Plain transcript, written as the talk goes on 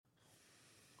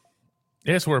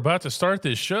Yes, we're about to start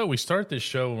this show. We start this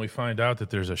show when we find out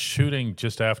that there's a shooting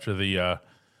just after the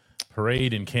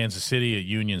parade in Kansas City at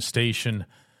Union Station.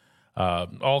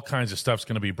 All kinds of stuff's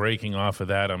going to be breaking off of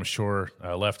that, I'm sure,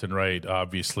 left and right,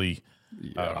 obviously,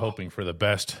 hoping for the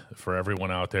best for everyone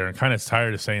out there. And kind of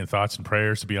tired of saying thoughts and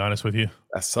prayers, to be honest with you.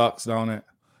 That sucks, don't it?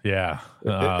 Yeah.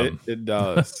 It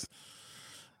does.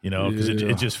 Because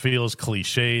it just feels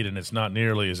cliched, and it's not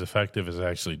nearly as effective as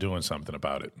actually doing something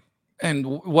about it. And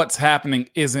what's happening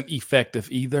isn't effective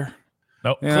either.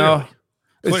 No, clearly.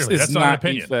 It's that's not an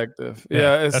opinion. Effective.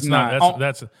 Yeah, it's that's not.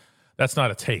 That's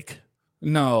not a take.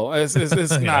 No, it's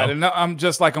not. And I'm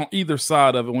just like on either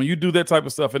side of it. When you do that type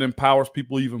of stuff, it empowers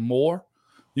people even more.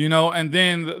 And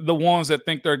then the ones that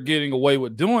think they're getting away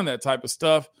with doing that type of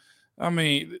stuff, I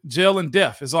mean, jail and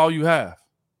death is all you have.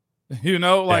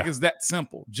 It's that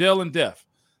simple. Jail and death.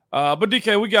 But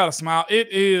DK, we got to smile.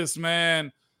 It is,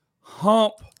 man,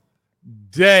 hump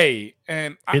day,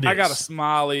 and I got a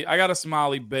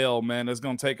smiley bell, man, that's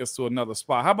gonna take us to another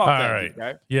spot. How about all that, right.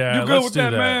 DK? Yeah, you good with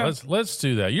that, man? Let's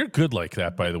do that. You're good like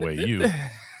that, by the way. You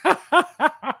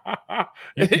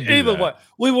either way,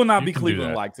 we will not be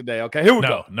Cleveland like today. Okay, here we go.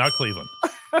 No, not Cleveland.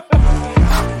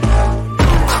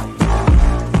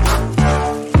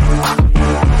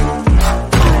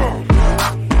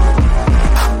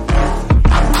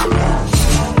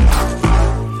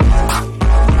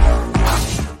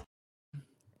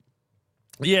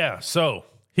 Yeah, so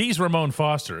he's Ramon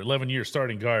Foster, 11 years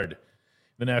starting guard in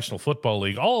the National Football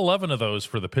League. All 11 of those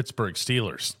for the Pittsburgh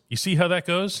Steelers. You see how that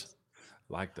goes?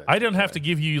 Like that. I don't have to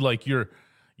give you like your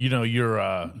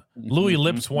Louis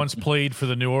Lips once played for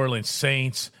the New Orleans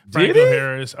Saints. Franco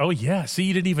Harris. Oh, yeah. See,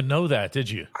 you didn't even know that, did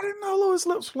you? I didn't know Louis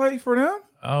Lips played for them.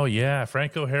 Oh, yeah.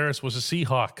 Franco Harris was a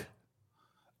Seahawk.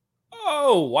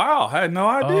 Oh, wow. I had no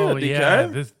idea,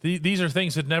 DK. Yeah. These are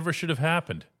things that never should have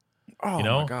happened. Oh,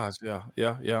 my gosh. Yeah.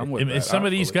 I'm with that. Some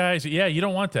of these guys, you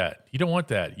don't want that. You don't want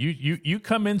that. You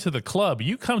come into the club,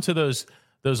 you come to those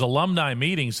alumni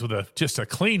meetings with just a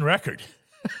clean record.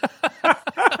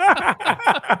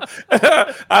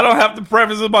 I don't have to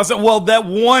preface it by saying, well, that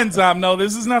one time. No,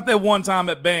 this is not that one time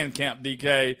at band camp,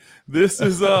 DK. This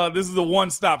is a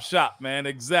one-stop shop, man.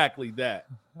 Exactly that.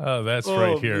 Oh, that's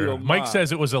right here. Mike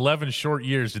says it was 11 short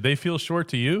years. Did they feel short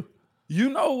to you? You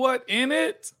know what? In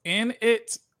it,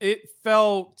 it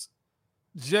felt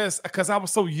just because I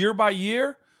was so year by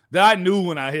year that I knew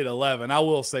when I hit 11. I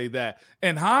will say that.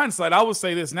 In hindsight, I would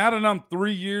say this. Now that I'm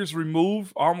 3 years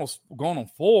removed, almost going on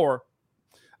 4,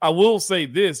 I will say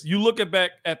this. You look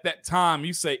back at that time,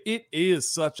 you say it is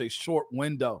such a short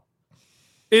window.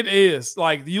 It is.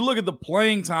 Like, you look at the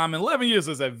playing time, 11 years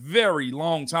is a very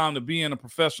long time to be in a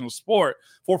professional sport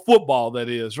for football, that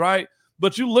is, right?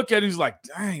 But you look at it, he's like,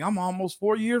 dang, I'm almost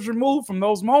 4 years removed from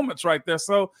those moments right there.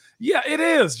 So, yeah, it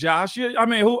is, Josh. I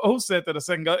mean, who said that a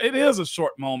second ago? It is a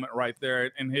short moment right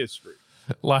there in history.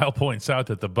 Lyle points out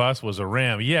that the bus was a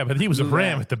Ram. Yeah, but he was a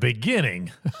Ram at the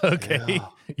beginning. Okay.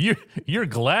 Yeah. You're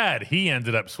glad he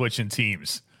ended up switching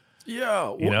teams.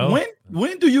 Yeah.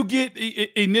 When do you get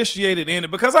initiated in it?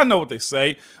 Because I know what they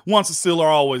say. Once a Steeler,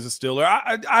 always a Steeler.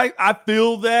 I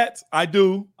feel that. I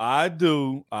do.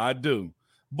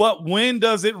 But when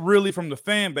does it really, from the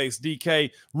fan base,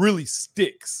 DK, really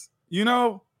sticks?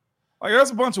 Like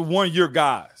there's a bunch of 1 year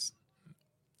guys.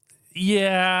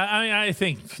 Yeah, I mean, I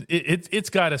think it's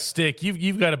got to stick.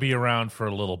 You've got to be around for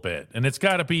a little bit, and it's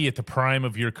got to be at the prime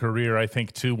of your career, I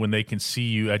think, too, when they can see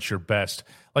you at your best.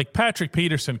 Like Patrick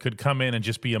Peterson could come in and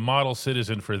just be a model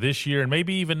citizen for this year and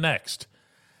maybe even next,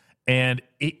 and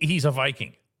he's a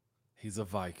Viking. He's a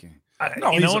Viking.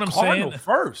 You know what I'm saying?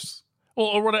 First. Well,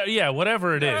 or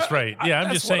whatever it is, right? Yeah,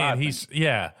 I'm just saying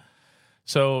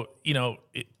So,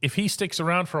 if he sticks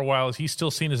around for a while, is he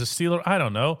still seen as a Steeler? I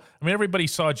don't know. I mean, everybody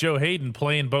saw Joe Hayden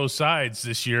playing both sides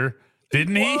this year,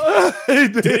 didn't he? He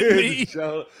did. Didn't he?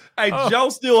 Joe. Joe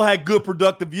still had good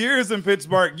productive years in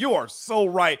Pittsburgh. You are so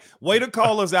right. Way to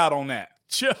call us out on that.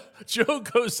 Joe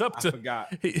goes up to. I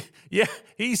forgot.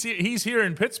 He's here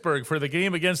in Pittsburgh for the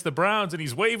game against the Browns, and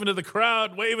he's waving to the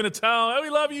crowd, waving a towel. Oh, we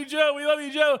love you, Joe. We love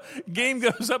you, Joe. Game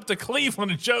goes up to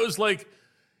Cleveland, and Joe's like,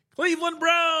 Cleveland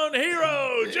Brown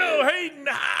hero, Joe Hayden.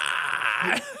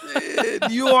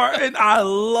 You are, and I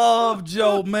love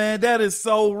Joe, man. That is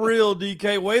so real,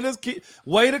 DK.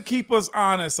 Way to keep us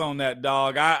honest on that,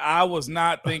 dog. I was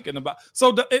not thinking about.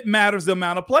 So it matters the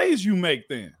amount of plays you make.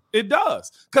 Then it does,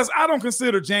 because I don't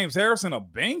consider James Harrison a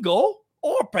Bengal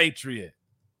or a Patriot.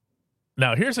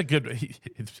 Now here's a good.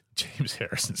 James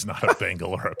Harrison's not a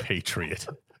Bengal or a Patriot.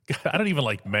 I don't even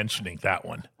like mentioning that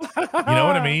one. You know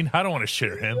what I mean? I don't want to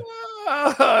share him.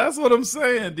 That's what I'm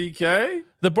saying, DK.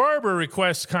 The barber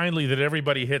requests kindly that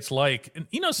everybody hits like. And,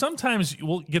 sometimes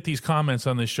we'll get these comments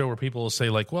on this show where people will say,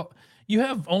 like, well, you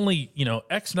have only,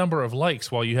 X number of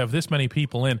likes while you have this many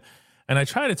people in. And I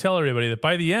try to tell everybody that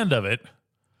by the end of it,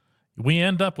 we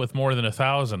end up with more than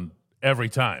 1,000 every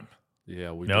time.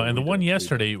 Yeah, we and the one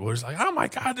yesterday was like, oh my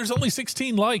God, there's only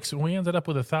 16 likes, and we ended up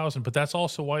with 1,000. But that's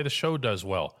also why the show does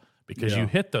well, because you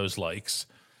hit those likes,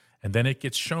 and then it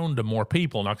gets shown to more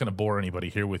people. Not going to bore anybody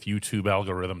here with YouTube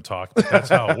algorithm talk, but that's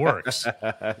how it works.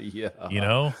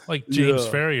 Like James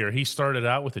Ferrier, he started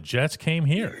out with the Jets, came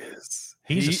here.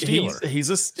 He's a Steeler. He's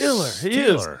a Steeler. He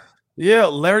is. Yeah,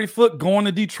 Larry Foote going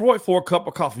to Detroit for a cup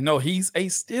of coffee. No, he's a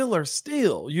Steeler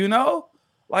still,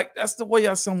 Like, that's the way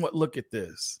I somewhat look at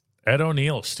this. Ed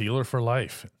O'Neill, Steeler for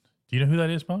life. Do you know who that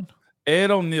is, Bone?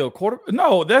 Ed O'Neill,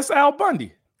 No, that's Al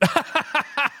Bundy.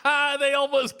 They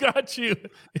almost got you.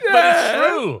 Yeah. But it's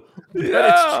true.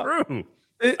 Yeah. But it's true.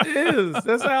 It is.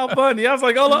 That's Al Bundy. I was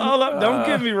like, hold up. Don't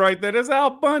get me right there. That's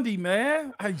Al Bundy,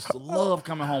 man. I used to love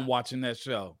coming home watching that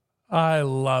show. I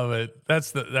love it.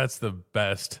 That's the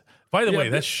best. By the way,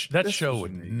 that show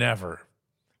would never.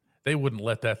 They wouldn't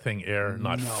let that thing air.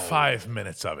 Not 5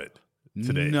 minutes of it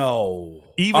today. No,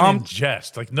 even in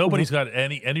jest. Like nobody's got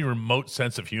any remote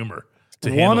sense of humor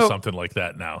to handle something like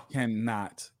that now.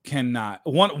 Cannot.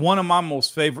 One of my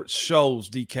most favorite shows,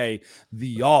 DK,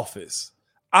 The Office.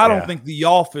 I don't think The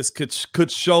Office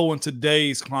could show in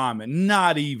today's climate.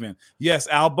 Not even. Yes,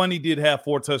 Al Bundy did have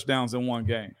 4 touchdowns in one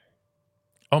game.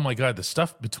 Oh my God, the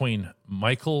stuff between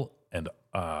Michael and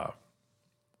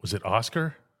was it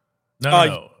Oscar?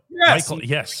 No. Yes. Michael,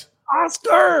 yes.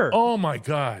 Oscar. Oh my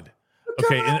God.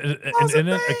 Okay, and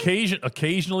then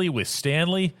occasionally with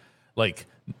Stanley, like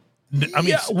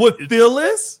with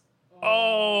Phyllis.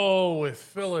 Oh, with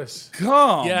Phyllis.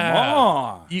 Come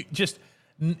on.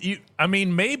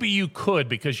 Maybe you could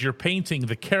because you're painting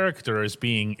the character as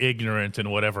being ignorant and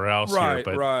whatever else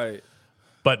here,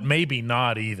 but maybe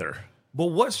not either. But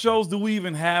what shows do we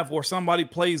even have where somebody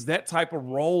plays that type of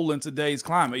role in today's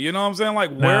climate? You know what I'm saying?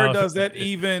 Like, where does that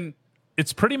even...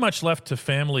 It's pretty much left to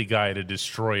Family Guy to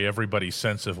destroy everybody's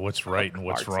sense of what's right and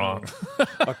what's wrong.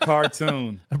 A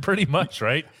cartoon. Pretty much,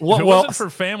 right? If it wasn't for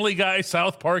Family Guy,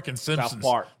 South Park, and Simpsons,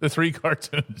 the 3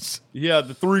 cartoons. Yeah,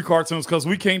 the 3 cartoons, because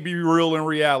we can't be real in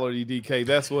reality, DK.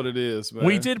 That's what it is, man.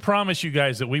 We did promise you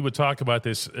guys that we would talk about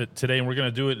this today, and we're going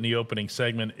to do it in the opening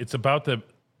segment. It's about the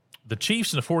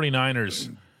Chiefs and the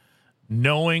 49ers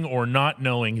knowing or not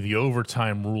knowing the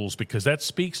overtime rules, because that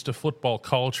speaks to football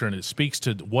culture and it speaks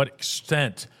to what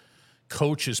extent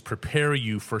coaches prepare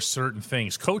you for certain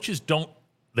things. Coaches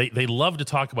they love to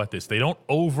talk about this. They don't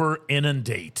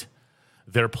over-inundate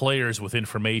their players with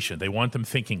information. They want them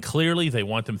thinking clearly. They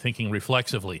want them thinking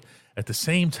reflexively. At the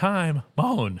same time,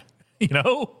 Moan,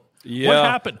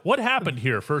 What happened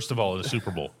here, first of all, in the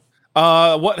Super Bowl?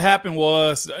 What happened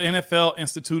was the NFL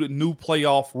instituted new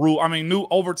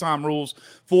overtime rules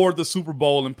for the Super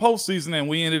Bowl and postseason, and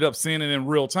we ended up seeing it in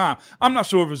real time. I'm not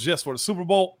sure if it was just for the Super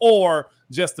Bowl or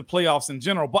just the playoffs in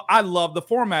general, but I love the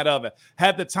format of it.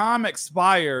 Had the time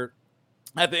expired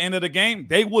at the end of the game,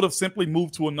 they would have simply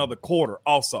moved to another quarter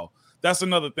also. That's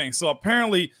another thing. So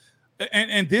apparently,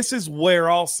 and this is where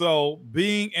also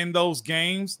being in those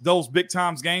games, those big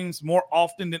times games more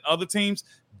often than other teams,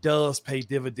 does pay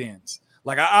dividends.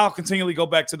 Like I'll continually go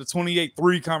back to the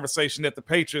 28-3 conversation that the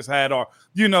Patriots had, or,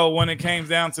 when it came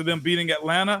down to them beating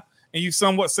Atlanta, and you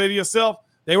somewhat say to yourself,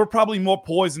 they were probably more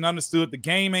poised and understood the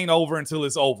game ain't over until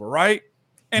it's over, right?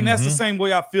 And that's the same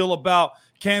way I feel about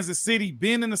Kansas City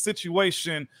being in a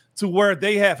situation to where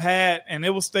they have had, and it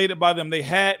was stated by them, they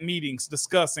had meetings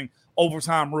discussing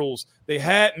overtime rules. They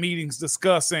had meetings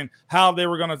discussing how they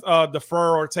were going to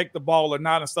defer or take the ball or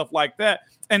not and stuff like that.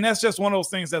 And that's just one of those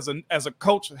things as a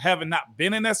coach, having not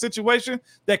been in that situation,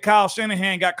 that Kyle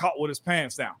Shanahan got caught with his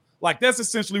pants down. Like, that's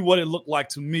essentially what it looked like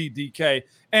to me, DK.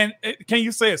 And can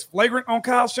you say it's flagrant on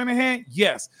Kyle Shanahan?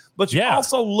 Yes. But you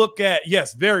also look at,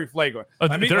 very flagrant.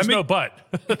 There's no but.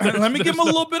 Let me give him a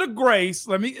little bit of grace.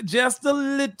 Just a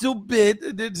little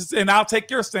bit, and I'll take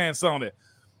your stance on it.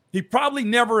 He probably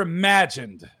never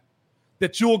imagined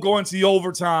that you'll go into the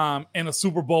overtime in a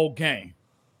Super Bowl game.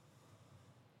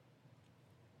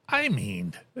 I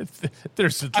mean,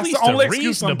 there's at least a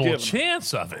reasonable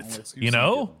chance of it,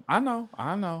 I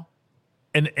know.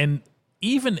 And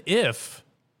even if,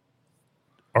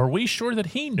 are we sure that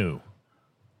he knew?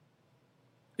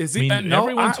 Is he?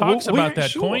 Everyone talks about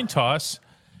that coin toss.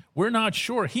 We're not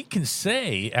sure. He can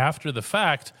say after the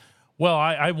fact, well,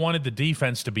 I wanted the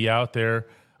defense to be out there.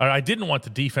 Or I didn't want the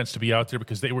defense to be out there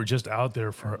because they were just out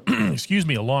there for, a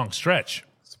long stretch.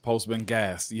 Supposed to have been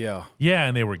gassed. Yeah. Yeah,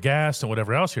 and they were gassed and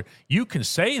whatever else here. You can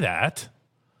say that,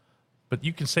 but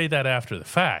you can say that after the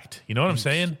fact. You know what I'm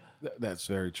saying? That's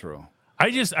very true.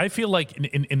 I feel like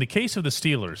in the case of the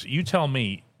Steelers, you tell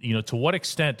me, to what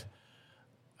extent,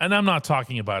 and I'm not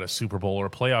talking about a Super Bowl or a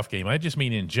playoff game. I just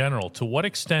mean in general, to what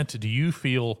extent do you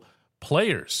feel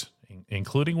players,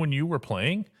 including when you were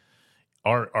playing,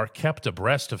 are kept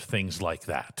abreast of things like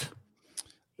that?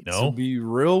 To be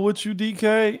real with you,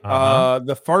 DK, Uh-huh.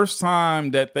 the first time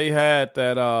that they had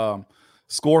that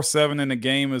score 7 and the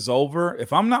game is over,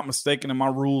 if I'm not mistaken and my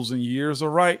rules and years are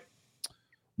right,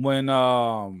 when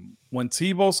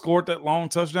Tebow scored that long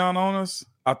touchdown on us,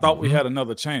 I thought we had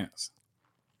another chance.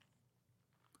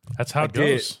 That's how it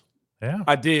goes. Yeah,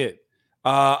 I did.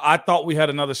 I thought we had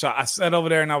another shot. I sat over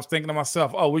there and I was thinking to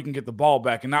myself, oh, we can get the ball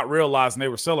back, and not realizing they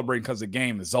were celebrating because the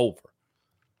game is over.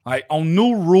 Like, on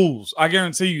new rules, I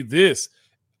guarantee you this,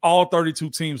 all 32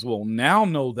 teams will now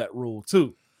know that rule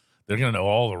too. They're going to know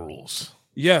all the rules.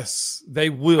 Yes,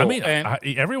 they will. I mean,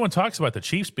 everyone talks about the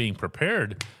Chiefs being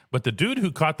prepared, but the dude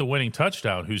who caught the winning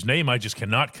touchdown, whose name I just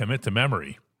cannot commit to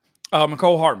memory.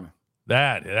 McCole Hartman.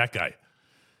 That guy.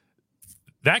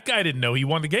 That guy didn't know he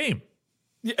won the game.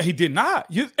 Yeah, he did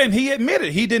not. And he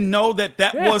admitted he didn't know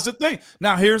that was the thing.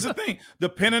 Now, here's the thing.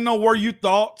 Depending on where you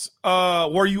thought,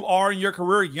 where you are in your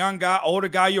career, young guy, older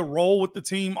guy, your role with the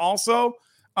team also,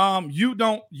 you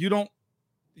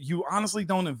honestly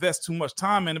don't invest too much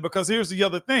time in it, because here's the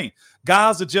other thing.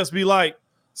 Guys would just be like,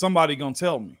 somebody going to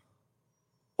tell me.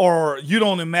 Or you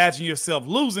don't imagine yourself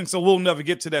losing, so we'll never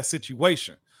get to that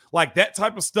situation. Like, that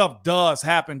type of stuff does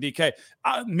happen, DK.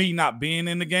 Me not being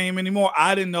in the game anymore,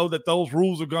 I didn't know that those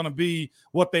rules are going to be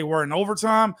what they were in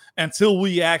overtime until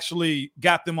we actually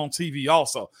got them on TV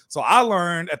also. So I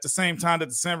learned at the same time that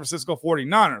the San Francisco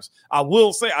 49ers. I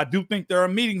will say I do think there are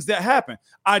meetings that happen.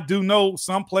 I do know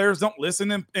some players don't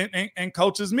listen in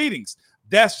coaches' meetings.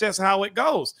 That's just how it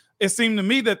goes. It seemed to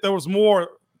me that there was more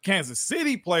Kansas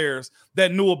City players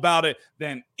that knew about it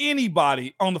than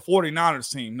anybody on the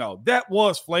 49ers team. No, that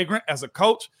was flagrant. As a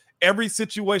coach, every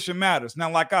situation matters.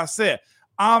 Now, like I said,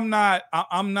 I'm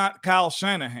not Kyle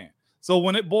Shanahan. So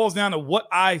when it boils down to what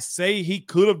I say he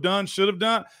could have done, should have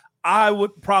done, I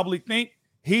would probably think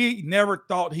he never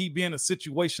thought he'd be in a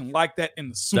situation like that in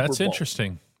the Super Bowl.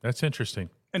 That's interesting.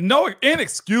 And no,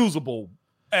 inexcusable.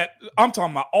 I'm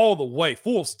talking about all the way,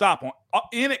 full stop on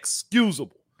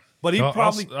inexcusable. But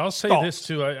I'll say this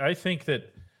too. I think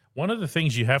that one of the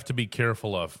things you have to be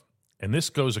careful of, and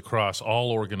this goes across all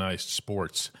organized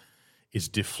sports, is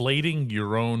deflating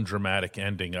your own dramatic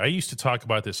ending. I used to talk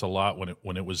about this a lot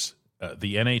when it was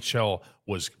the NHL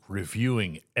was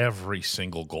reviewing every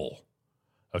single goal.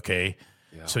 Okay,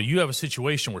 So you have a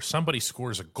situation where somebody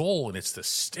scores a goal and it's the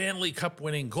Stanley Cup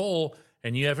winning goal,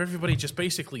 and you have everybody just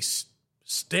basically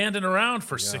standing around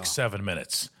for 6-7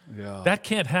 minutes. Yeah, that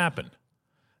can't happen.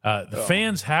 The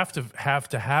fans have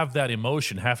to have that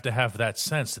emotion, have to have that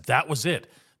sense that was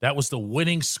it. That was the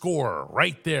winning score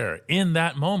right there in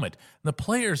that moment. And the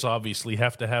players obviously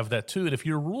have to have that too. And if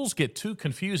your rules get too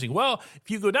confusing, well, if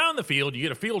you go down the field, you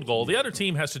get a field goal. The other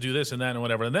team has to do this and that and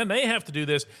whatever. And then they have to do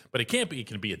this, but it can't be. It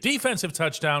can be a defensive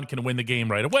touchdown, can win the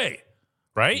game right away.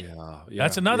 Right? Yeah.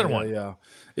 That's another one. Yeah,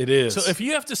 it is. So if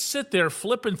you have to sit there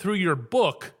flipping through your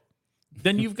book,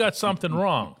 then you've got something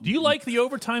wrong. Do you like the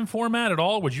overtime format at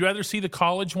all? Would you rather see the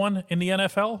college one in the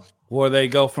NFL? Where they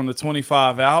go from the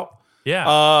 25 out?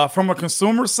 Yeah. From a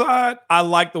consumer side, I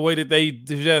like the way that they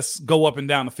just go up and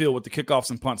down the field with the kickoffs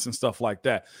and punts and stuff like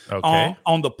that. Okay.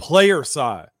 On the player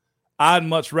side, I'd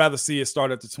much rather see it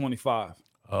start at the 25.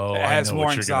 Oh, I know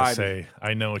what you're going to say.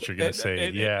 I know what you're going to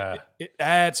say. It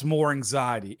adds more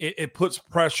anxiety. It puts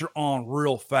pressure on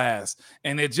real fast.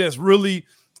 And it just really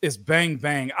 – it's bang,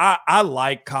 bang. I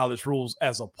like college rules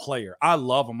as a player. I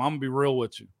love them. I'm going to be real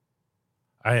with you.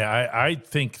 I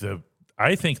think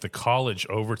the college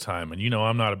overtime, and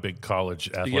I'm not a big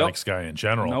college athletics guy in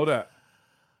general. Know that.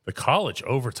 The college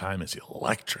overtime is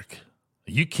electric.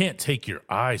 You can't take your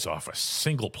eyes off a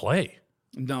single play.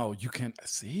 No, you can't.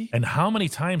 See? And how many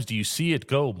times do you see it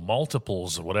go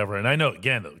multiples or whatever? And I know,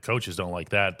 again, the coaches don't like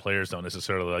that. Players don't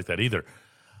necessarily like that either.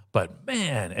 But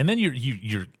man, and then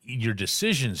your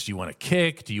decisions. Do you want to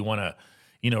kick? Do you want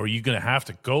to, are you going to have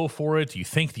to go for it? Do you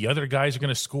think the other guys are going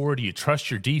to score? Do you trust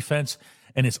your defense?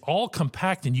 And it's all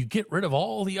compact, and you get rid of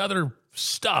all the other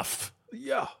stuff.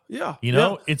 Yeah.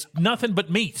 It's nothing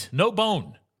but meat, no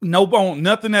bone. No bone,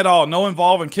 nothing at all. No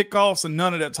involving kickoffs and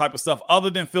none of that type of stuff other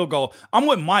than field goal. I'm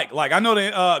with Mike. Like, I know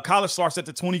that college starts at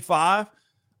the 25.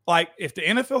 Like, if the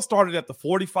NFL started at the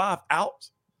 45 out,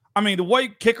 I mean, the way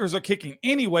kickers are kicking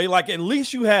anyway, like at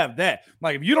least you have that.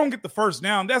 Like if you don't get the first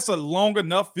down, that's a long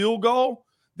enough field goal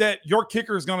that your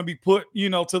kicker is going to be put,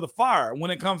 to the fire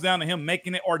when it comes down to him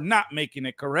making it or not making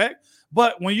it, correct?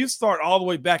 But when you start all the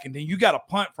way back and then you got to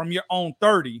punt from your own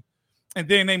 30 and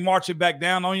then they march it back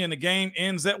down on you and the game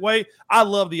ends that way, I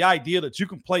love the idea that you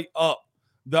can play up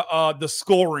the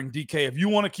scoring, DK, if you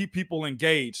want to keep people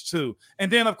engaged too.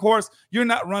 And then, of course, you're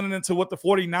not running into what the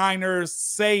 49ers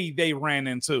say they ran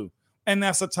into, and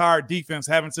that's a tired defense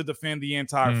having to defend the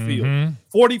entire field.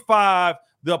 45,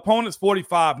 the opponent's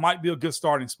 45 might be a good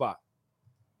starting spot.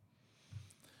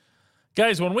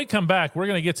 Guys, when we come back, we're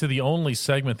going to get to the only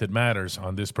segment that matters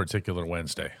on this particular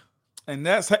Wednesday. And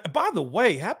that's, by the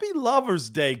way, happy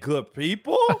Lover's Day, good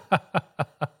people.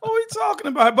 What are we talking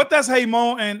about? But that's Hey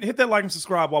Mo, and hit that like and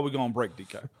subscribe while we're going to break,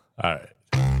 DK. All right.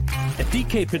 At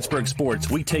DK Pittsburgh Sports,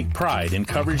 we take pride in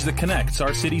coverage that connects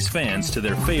our city's fans to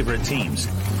their favorite teams.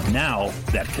 Now,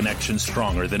 that connection's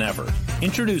stronger than ever.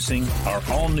 Introducing our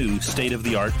all-new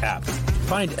state-of-the-art app.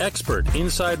 Find expert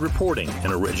inside reporting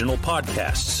and original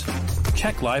podcasts.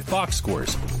 Check live box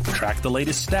scores. Track the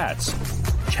latest stats.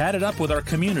 Chat it up with our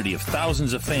community of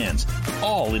thousands of fans,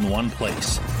 all in one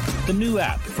place. The new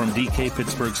app from DK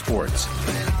Pittsburgh Sports.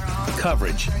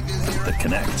 Coverage that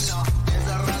connects.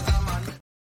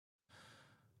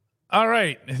 All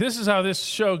right, this is how this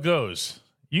show goes.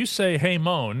 You say, hey,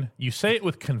 Moan. You say it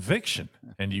with conviction,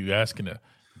 and you ask an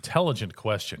intelligent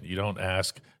question. You don't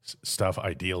ask stuff,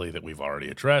 ideally, that we've already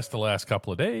addressed the last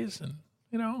couple of days, and,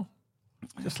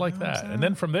 just like that. And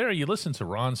then from there, you listen to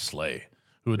Ron Slay,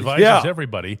 who advises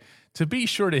everybody to be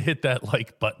sure to hit that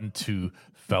like button to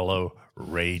fellow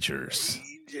Ragers.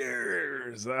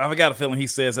 I've got a feeling he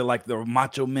says it like the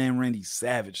Macho Man Randy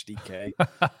Savage, DK.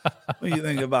 What do you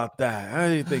think about that? How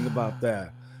do you think about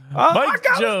that? Mike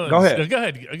Jones. Go ahead. Go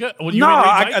ahead.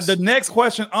 The next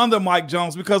question under Mike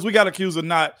Jones, because we got accused of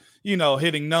not,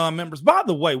 hitting non-members. By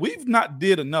the way, we've not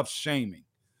did enough shaming,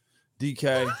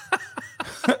 DK.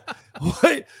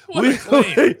 We've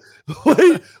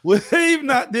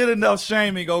not did enough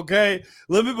shaming, okay?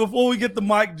 Before we get to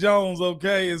Mike Jones,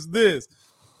 okay, is this.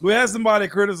 We had somebody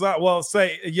criticize,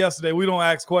 say yesterday, we don't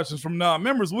ask questions from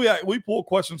non-members. We pull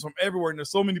questions from everywhere, and there's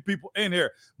so many people in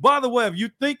here. By the way, if you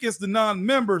think it's the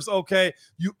non-members, okay,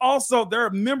 there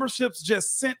are memberships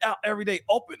just sent out every day.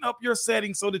 Open up your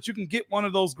settings so that you can get one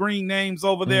of those green names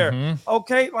over there,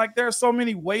 okay? Like there's so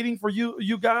many waiting for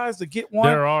you guys to get one.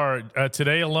 There are.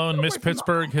 Today alone, Miss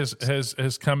Pittsburgh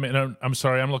has come in. I'm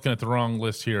sorry, I'm looking at the wrong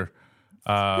list here.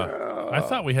 I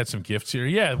thought we had some gifts here.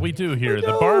 Yeah, we do here.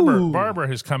 The barber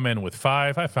has come in with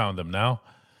 5. I found them now.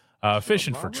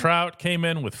 Fishing for Trout came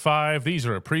in with 5. These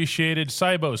are appreciated.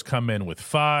 Cybo's come in with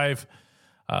 5.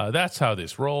 That's how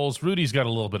this rolls. Rudy's got a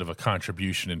little bit of a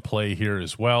contribution in play here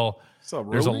as well. What's up,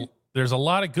 Rudy? There's a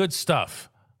lot of good stuff.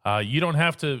 You don't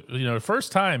have to,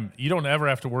 first time, you don't ever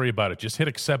have to worry about it. Just hit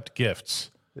accept gifts.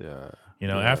 Yeah.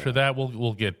 After that,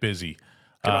 we'll get busy.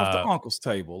 Get off the uncle's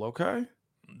table, okay?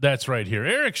 That's right here.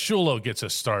 Eric Shulo gets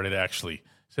us started, actually.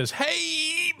 Says,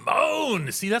 hey,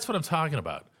 Moan. See, that's what I'm talking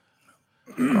about.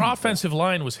 Our offensive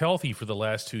line was healthy for the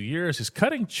last 2 years. Is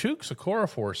cutting Chooks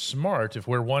Okorafor smart if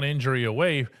we're one injury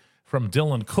away from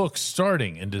Dylan Cook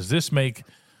starting? And does this make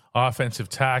offensive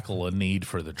tackle a need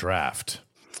for the draft?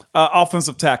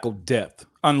 Offensive tackle depth.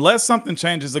 Unless something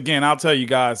changes, again, I'll tell you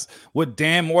guys, with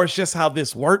Dan Moore, it's just how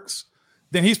this works.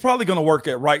 Then he's probably going to work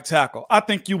at right tackle. I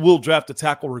think you will draft a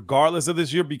tackle regardless of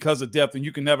this year because of depth, and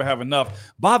you can never have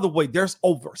enough. By the way, there's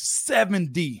over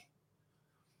 70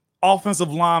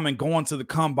 offensive linemen going to the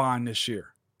combine this year.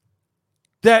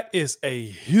 That is a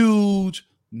huge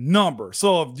number.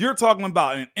 So if you're talking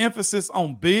about an emphasis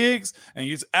on bigs and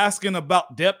you're asking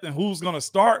about depth and who's going to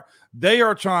start, they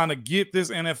are trying to get this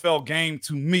NFL game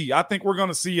to me. I think we're going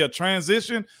to see a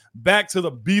transition back to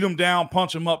the beat them down,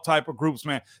 punch them up type of groups,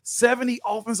 man. 70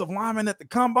 offensive linemen at the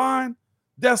combine,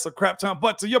 that's a crap ton.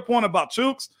 But to your point about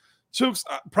Chooks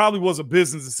probably was a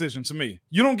business decision to me.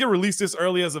 You don't get released this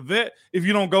early as a vet if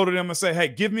you don't go to them and say, hey,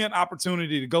 give me an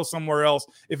opportunity to go somewhere else.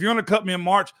 If you're going to cut me in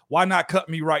March, why not cut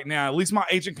me right now? At least my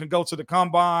agent can go to the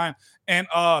combine and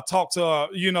talk to,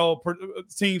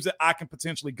 teams that I can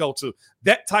potentially go to.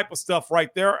 That type of stuff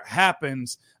right there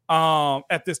happens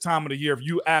at this time of the year if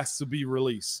you ask to be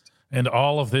released. And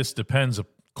all of this depends, of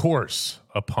course,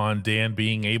 upon Dan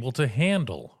being able to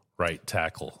handle right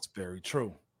tackle. That's very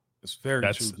true. It's very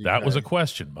true. That was a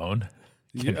question, Moan.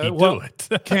 Can he do it?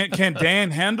 Can Dan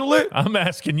handle it? I'm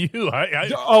asking you. You're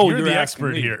the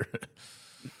expert here.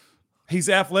 He's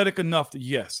athletic enough to,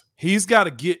 yes. He's got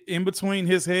to get in between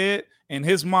his head in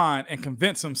his mind and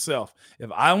convince himself, if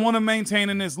I want to maintain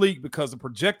in this league because the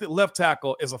projected left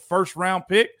tackle is a first-round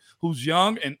pick who's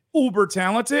young and uber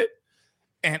talented,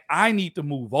 and I need to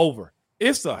move over.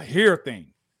 It's a here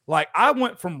thing. Like, I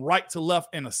went from right to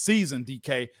left in a season,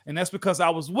 DK, and that's because I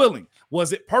was willing.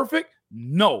 Was it perfect?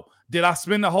 No. Did I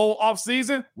spend the whole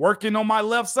offseason working on my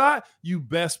left side? You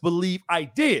best believe I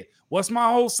did. What's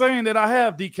my whole saying that I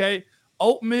have, DK?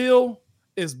 Oatmeal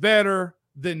is better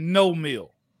than no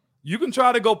meal. You can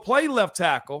try to go play left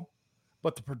tackle,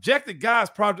 but the projected guy is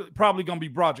probably going to be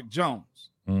Broderick Jones.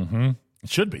 Mm-hmm. It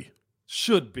should be.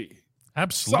 Should be.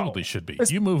 Absolutely should be.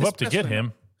 You move up to get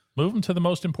him, move him to the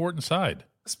most important side.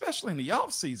 Especially in the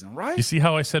offseason, right? You see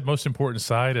how I said most important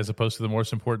side as opposed to the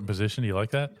most important position? Do you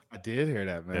like that? I did hear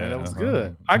that, man. Yeah, that was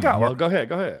good. I got one. Go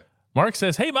ahead. Mark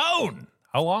says, hey, Moan,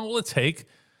 how long will it take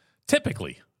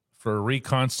typically for a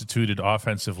reconstituted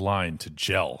offensive line to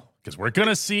gel? Because we're going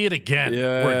to see it again.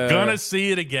 Yeah. We're going to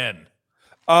see it again.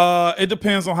 It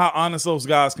depends on how honest those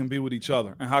guys can be with each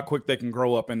other and how quick they can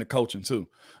grow up in the coaching too.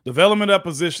 Development of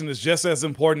position is just as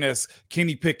important as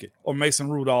Kenny Pickett or Mason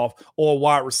Rudolph or a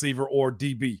wide receiver or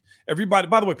DB. Everybody,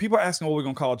 by the way, people are asking what we're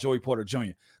going to call Joey Porter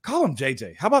Jr. Call him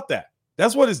JJ. How about that?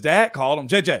 That's what his dad called him,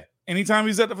 JJ. Anytime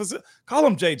he's at the facility, call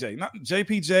him JJ, not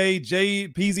JPJ,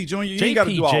 JPZ Jr. You ain't got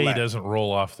to do all that. JPJ doesn't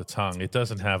roll off the tongue. It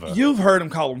doesn't have a. You've heard him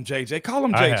call him JJ. Call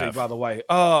him JJ, by the way.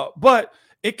 But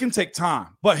it can take time.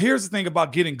 But here's the thing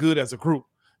about getting good as a group.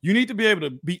 You need to be able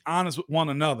to be honest with one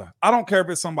another. I don't care if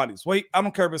it's somebody's weight. I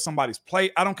don't care if it's somebody's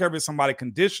play. I don't care if it's somebody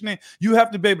conditioning. You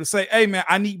have to be able to say, hey, man,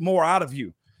 I need more out of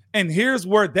you. And here's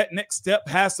where that next step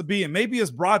has to be. And maybe it's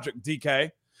Broderick,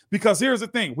 DK. Because here's the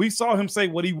thing. We saw him say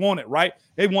what he wanted, right?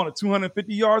 They wanted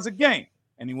 250 yards a game.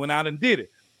 And he went out and did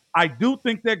it. I do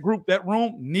think that group, that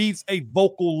room, needs a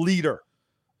vocal leader.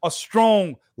 A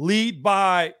strong lead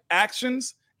by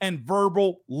actions and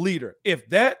verbal leader. If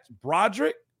that's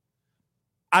Broderick,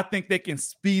 I think they can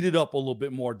speed it up a little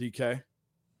bit more, DK.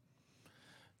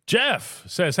 Jeff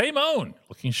says, hey, Moan,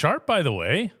 looking sharp, by the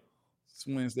way. It's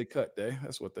Wednesday cut day.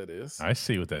 That's what that is. I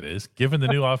see what that is. Given the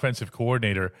new offensive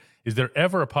coordinator, is there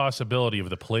ever a possibility of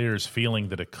the players feeling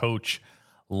that a coach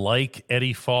like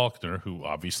Eddie Faulkner, who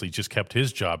obviously just kept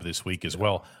his job this week as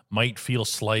well, might feel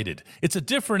slighted? It's a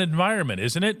different environment,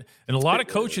 isn't it? And a lot of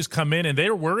coaches come in and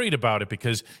they're worried about it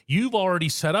because you've already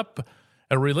set up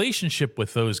a relationship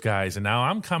with those guys, and now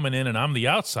I'm coming in and I'm the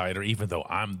outsider, even though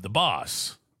I'm the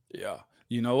boss. Yeah.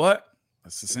 You know what?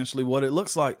 That's essentially what it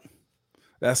looks like.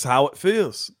 That's how it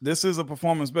feels. This is a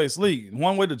performance-based league.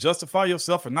 One way to justify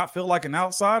yourself and not feel like an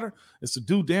outsider is to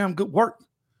do damn good work.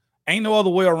 Ain't no other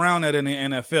way around that in the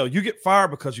NFL. You get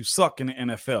fired because you suck in the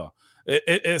NFL.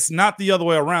 It's not the other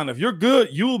way around. If you're good,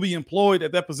 you will be employed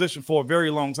at that position for a very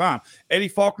long time. Eddie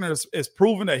Faulkner is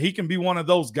proven that he can be one of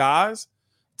those guys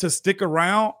to stick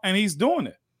around, and he's doing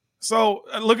it. So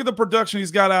look at the production he's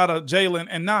got out of Jalen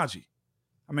and Najee.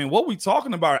 I mean, what we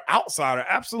talking about, outsider?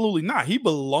 Absolutely not. He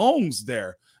belongs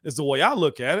there is the way I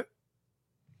look at it.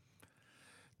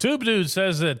 Tube Dude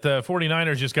says that the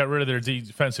 49ers just got rid of their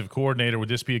defensive coordinator. Would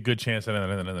this be a good chance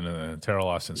that Terrell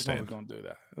Austin staying? Going to do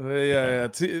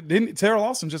that. Yeah. Terrell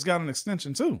Austin just got an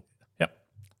extension too. Yep.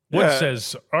 Wood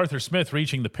says Arthur Smith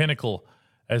reaching the pinnacle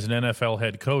as an NFL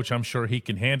head coach. I'm sure he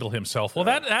can handle himself. Well,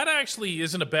 that actually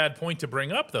isn't a bad point to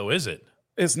bring up, though, is it?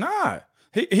 It's not.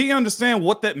 He understands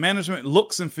what that management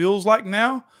looks and feels like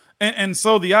now. And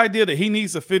so the idea that he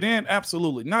needs to fit in,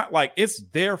 absolutely not. Like, it's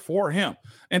there for him.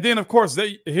 And then, of course,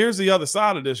 here's the other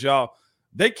side of this, y'all.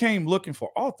 They came looking for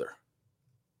Arthur.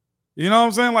 You know what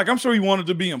I'm saying? Like, I'm sure he wanted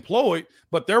to be employed,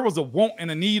 but there was a want and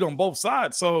a need on both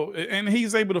sides. So, and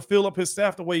he's able to fill up his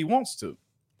staff the way he wants to.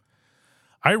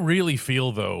 I really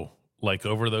feel, though, like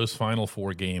over those final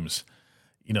 4 games,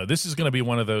 this is going to be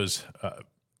one of those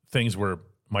things where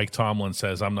Mike Tomlin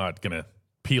says, I'm not going to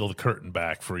peel the curtain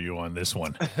back for you on this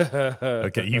one.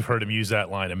 Okay, you've heard him use that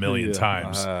line a million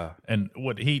times. And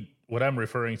what I'm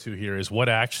referring to here is what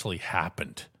actually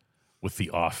happened with the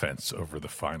offense over the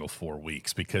final 4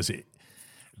 weeks, because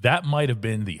that might have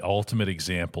been the ultimate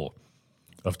example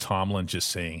of Tomlin just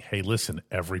saying, hey, listen,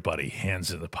 everybody,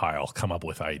 hands in the pile, come up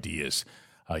with ideas.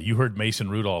 You heard Mason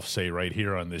Rudolph say right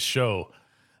here on this show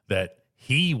that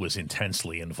he was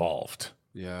intensely involved.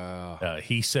 Yeah.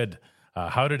 He said,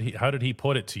 how did he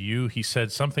put it to you? He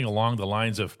said something along the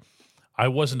lines of, I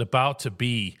wasn't about to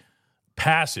be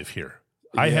passive here.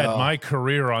 I had my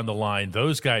career on the line.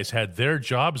 Those guys had their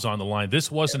jobs on the line.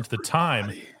 This wasn't the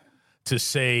time to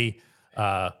say,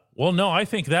 well, no, I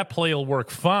think that play will work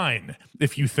fine.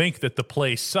 If you think that the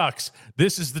play sucks,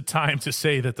 this is the time to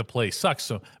say that the play sucks.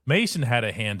 So Mason had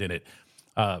a hand in it.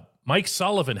 Mike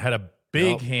Sullivan had a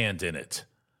big hand in it.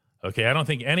 Okay, I don't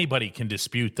think anybody can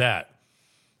dispute that.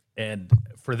 And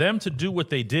for them to do what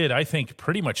they did, I think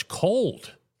pretty much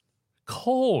cold.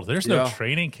 There's no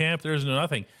training camp. There's no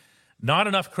nothing. Not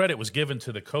enough credit was given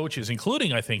to the coaches,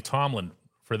 including, I think, Tomlin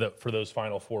for those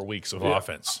final 4 weeks of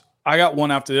offense. I got one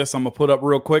after this I'm going to put up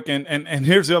real quick. And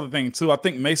here's the other thing, too. I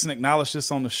think Mason acknowledged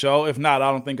this on the show. If not,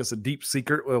 I don't think it's a deep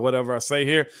secret or whatever I say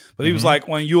here. But he was like,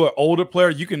 when you're an older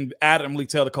player, you can adamantly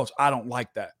tell the coach, I don't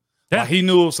like that. Yeah. Like he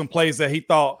knew of some plays that he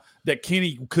thought that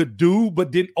Kenny could do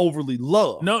but didn't overly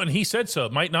love. No, and he said so.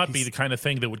 It might not be the kind of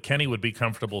thing that Kenny would be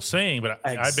comfortable saying, but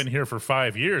I've been here for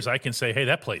 5 years. I can say, hey,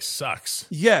 that place sucks.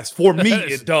 Yes, for me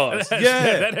it does.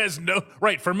 That has no –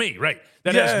 right, for me, right.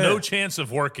 That has no chance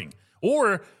of working.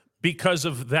 Or because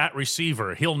of that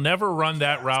receiver. He'll never run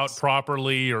that route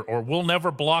properly or we'll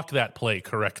never block that play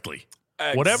correctly.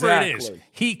 Exactly. Whatever it is,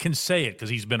 he can say it because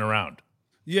he's been around.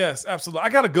 Yes, absolutely. I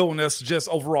got to go on this just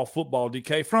overall football,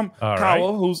 DK, from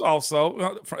Kawa, who's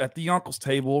also at the uncle's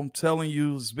table. I'm telling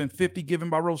you, it's been 50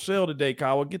 given by Rochelle today,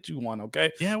 Kawa. Get you one,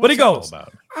 okay? Yeah, but he goes,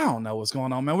 about? I don't know what's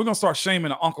going on, man. We're going to start shaming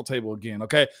the uncle table again,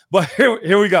 okay? But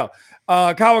here we go.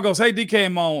 Kawa goes, hey, DK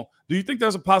and Mon, do you think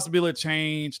there's a possibility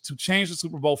to change the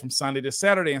Super Bowl from Sunday to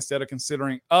Saturday instead of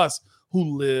considering us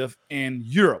who live in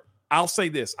Europe? I'll say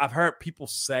this. I've heard people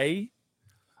say,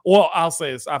 well, I'll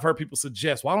say this. I've heard people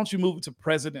suggest, why don't you move it to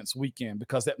President's Weekend?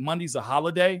 Because that Monday's a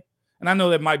holiday. And I know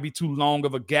that might be too long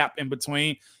of a gap in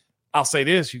between. I'll say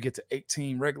this. You get to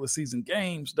 18 regular season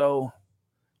games, though.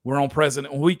 We're on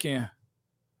President Weekend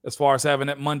as far as having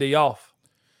that Monday off.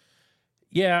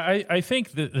 Yeah, I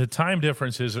think the time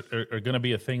differences are going to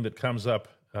be a thing that comes up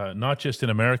not just in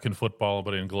American football,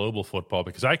 but in global football,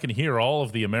 because I can hear all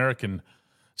of the American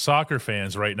soccer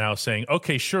fans right now saying,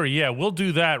 okay, sure, yeah, we'll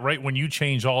do that right when you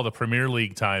change all the Premier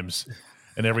League times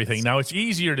and everything. Now, it's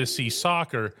easier to see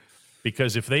soccer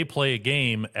because if they play a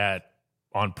game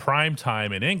on prime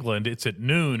time in England, it's at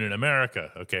noon in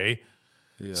America, okay?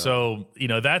 Yeah. So,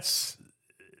 that's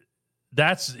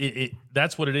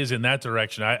what it is in that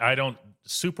direction. I don't –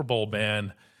 Super Bowl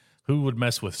ban, who would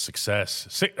mess with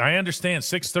success? I understand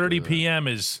 6:30 p.m.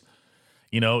 is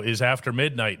after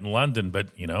midnight in London, but,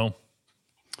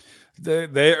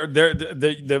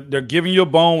 They're giving you a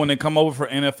bone when they come over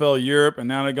for NFL Europe, and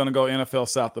now they're going to go NFL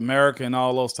South America and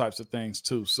all those types of things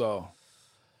too. So,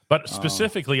 but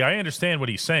specifically, I understand what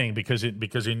he's saying because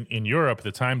in Europe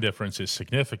the time difference is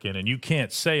significant, and you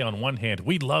can't say on one hand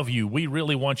we love you, we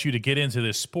really want you to get into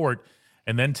this sport,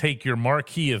 and then take your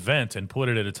marquee event and put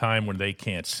it at a time when they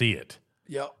can't see it.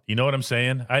 Yep. You know what I'm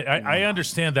saying? I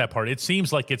understand that part. It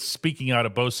seems like it's speaking out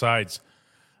of both sides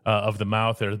of the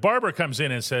mouth there. The barber comes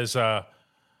in and says, to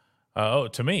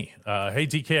me, hey,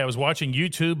 DK, I was watching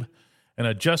YouTube and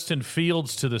a Justin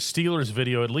Fields to the Steelers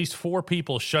video. At least 4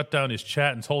 people shut down his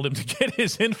chat and told him to get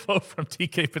his info from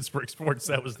DK Pittsburgh Sports.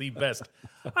 That was the best.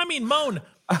 I mean, Moan,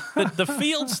 the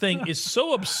Fields thing is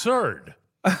so absurd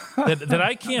that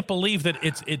I can't believe that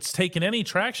it's taken any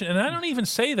traction. And I don't even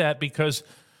say that because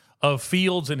of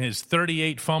Fields and his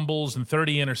 38 fumbles and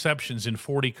 30 interceptions in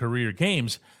 40 career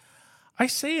games. I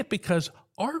say it because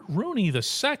Art Rooney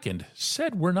II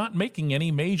said we're not making any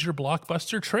major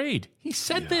blockbuster trade. He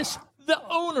said this, the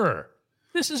owner.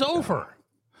 This is over.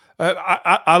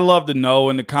 I love to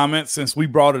know in the comments since we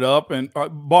brought it up. And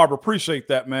Barbara, appreciate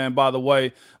that, man, by the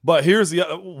way. But here's the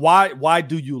why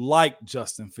do you like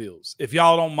Justin Fields? If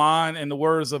y'all don't mind, in the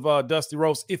words of Dusty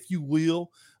Rose, if you will,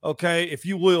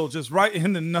 just write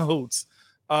in the notes.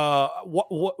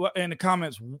 What in the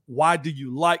comments, why do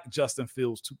you like Justin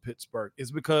Fields to Pittsburgh? It's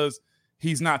because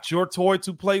he's not your toy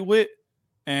to play with,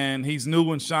 and he's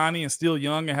new and shiny and still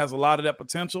young and has a lot of that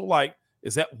potential. Like,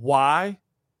 is that why?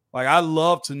 Like, I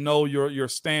love to know your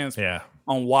stance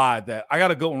on why that. I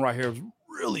got a good one right here. It was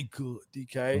really good,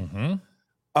 DK.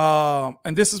 Mm-hmm.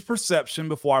 And this is perception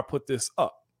before I put this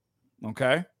up,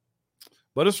 okay?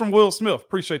 But it's from Will Smith.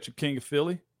 Appreciate you, King of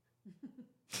Philly.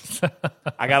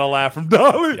 I got to laugh from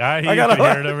Dolly. I got to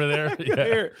hear it over there.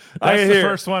 Yeah. That's the hear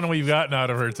first one we've gotten out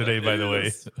of her today, by the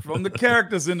way. From the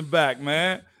characters in the back,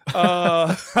 man.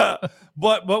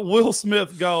 But Will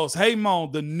Smith goes, hey,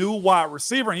 Mon, the new wide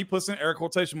receiver, and he puts in air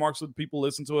quotation marks so people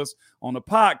listen to us on the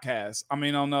podcast,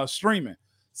 on streaming,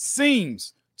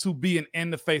 seems to be an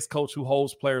in-the-face coach who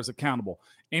holds players accountable.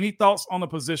 Any thoughts on the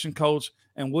position coach,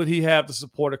 and would he have the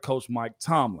support of Coach Mike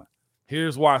Tomlin?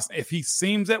 Here's why. If he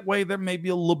seems that way, there may be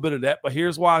a little bit of that. But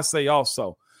here's why I say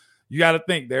also, you got to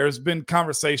think there's been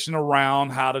conversation around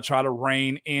how to try to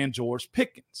rein in George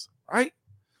Pickens, right?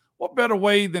 What better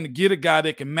way than to get a guy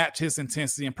that can match his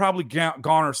intensity and probably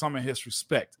garner some of his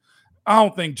respect? I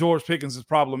don't think George Pickens is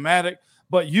problematic,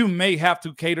 but you may have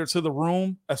to cater to the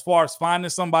room as far as finding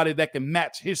somebody that can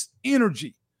match his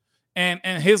energy and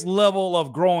his level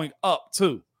of growing up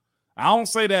too. I don't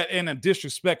say that in a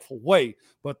disrespectful way,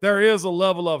 but there is a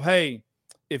level of, hey,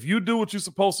 if you do what you're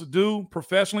supposed to do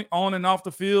professionally on and off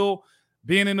the field,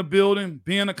 being in the building,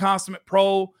 being a consummate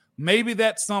pro, maybe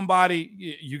that's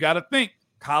somebody you got to think.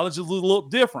 College is a little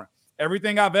different.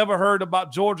 Everything I've ever heard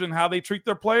about Georgia and how they treat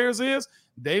their players is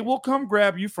they will come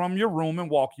grab you from your room and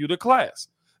walk you to class.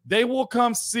 They will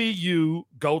come see you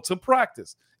go to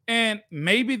practice. And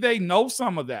maybe they know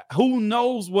some of that. Who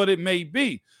knows what it may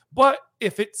be? But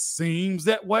if it seems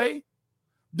that way,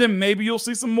 then maybe you'll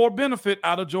see some more benefit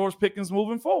out of George Pickens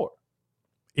moving forward.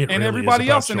 And really everybody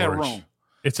else in that George. room.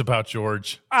 It's about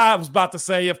George. I was about to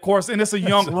say, of course, and it's a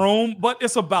young room, but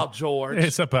it's about George.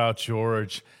 It's about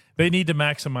George. They need to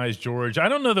maximize George. I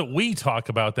don't know that we talk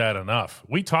about that enough.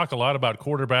 We talk a lot about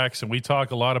quarterbacks and we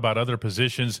talk a lot about other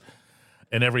positions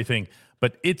and everything.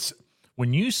 But it's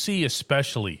when you see,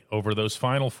 especially over those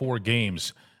final 4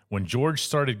 games, when George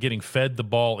started getting fed the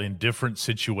ball in different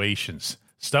situations,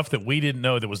 stuff that we didn't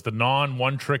know, that was the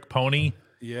non-one-trick pony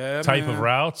type of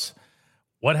routes.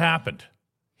 What happened?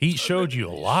 He showed you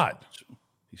a lot.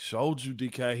 He showed you,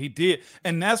 DK. He did.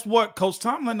 And that's what Coach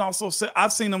Tomlin also said.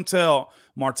 I've seen him tell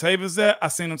Martavis that.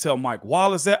 I've seen him tell Mike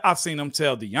Wallace that. I've seen him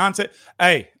tell Deontay,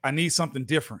 hey, I need something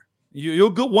different. You're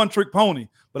a good one-trick pony,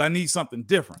 but I need something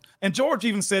different. And George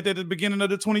even said that at the beginning of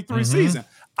the 23 season.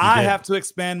 I have to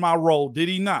expand my role. Did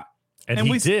he not? And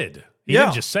he did. He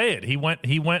didn't just say it. He went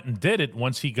and did it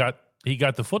once he got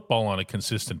the football on a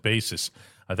consistent basis.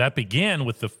 That began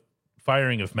with the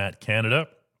firing of Matt Canada,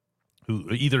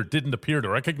 who either didn't appear to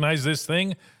recognize this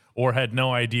thing or had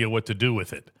no idea what to do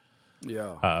with it.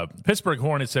 Yeah. Pittsburgh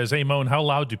Hornet says, hey, Moan, how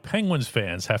loud do Penguins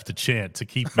fans have to chant to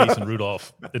keep Mason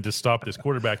Rudolph and to stop this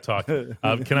quarterback talk? Can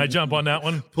I jump on that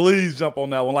one? Please jump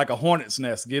on that one like a hornet's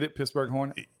nest. Get it, Pittsburgh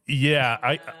Hornet?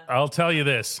 Yeah, I'll tell you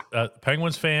this.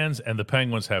 Penguins fans and the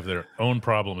Penguins have their own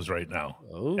problems right now.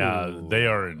 They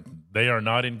are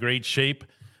not in great shape.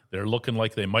 They're looking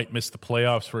like they might miss the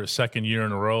playoffs for a second year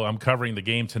in a row. I'm covering the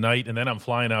game tonight, and then I'm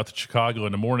flying out to Chicago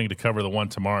in the morning to cover the one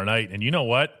tomorrow night. And you know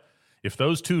what? If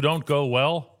those two don't go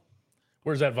well,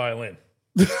 where's that violin?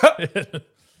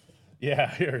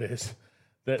 Yeah, here it is.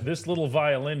 This little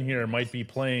violin here might be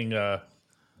playing a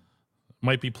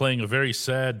very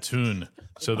sad tune.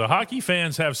 So the hockey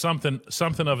fans have something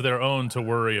of their own to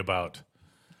worry about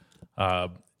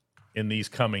in these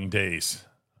coming days.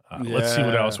 Let's see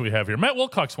what else we have here. Matt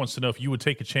Wilcox wants to know if you would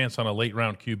take a chance on a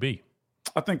late-round QB.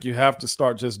 I think you have to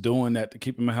start just doing that to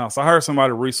keep him in house. I heard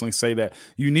somebody recently say that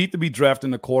you need to be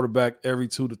drafting a quarterback every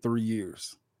 2 to 3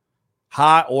 years,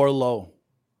 high or low,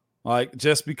 like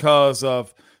just because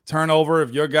of turnover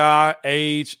of your guy,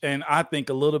 age, and I think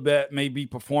a little bit maybe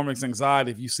performance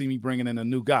anxiety if you see me bringing in a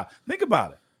new guy. Think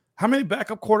about it. How many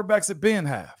backup quarterbacks did Ben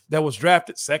have that was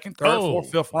drafted 2nd, 3rd,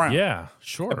 4th, 5th round? Yeah,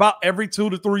 sure. About every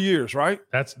 2 to 3 years, right?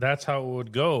 That's how it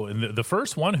would go. And the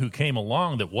first one who came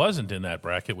along that wasn't in that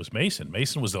bracket was Mason.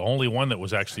 Mason was the only one that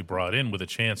was actually brought in with a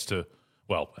chance to,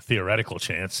 well, a theoretical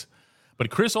chance. But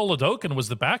Chris Oladokun was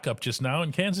the backup just now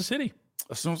in Kansas City.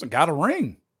 As soon as got a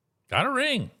ring. Got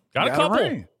a couple.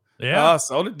 Ring. Yeah.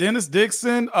 So did Dennis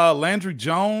Dixon. Landry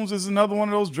Jones is another one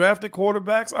of those drafted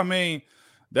quarterbacks. I mean,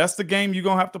 that's the game you're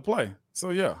going to have to play.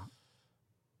 So, yeah.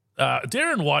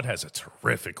 Darren Watt has a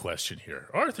terrific question here.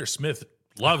 Arthur Smith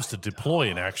loves to deploy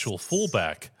an actual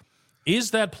fullback.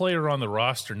 Is that player on the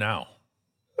roster now?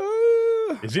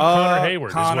 Is it Connor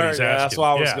Hayward? Connor, is what he's asking. that's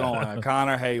why I was going.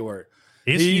 Connor Hayward.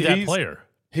 Is he that player?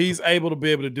 He's able to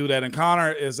be able to do that. And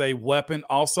Connor is a weapon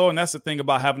also. And that's the thing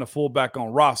about having a fullback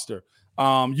on roster.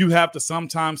 You have to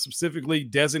sometimes specifically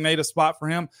designate a spot for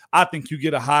him. I think you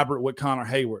get a hybrid with Connor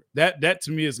Hayward. That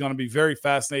to me is going to be very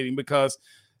fascinating because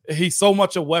he's so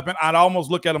much a weapon. I'd almost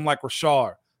look at him like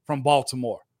Rashard from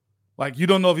Baltimore. Like you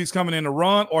don't know if he's coming in to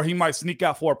run or he might sneak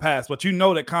out for a pass, but you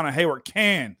know that Connor Hayward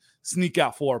can sneak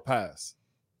out for a pass.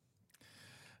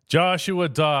 Joshua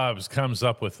Dobbs comes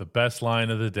up with the best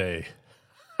line of the day.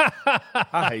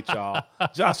 I hate y'all.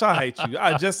 Josh, I hate you.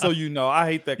 Just so you know, I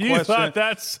hate that question. You thought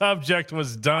that subject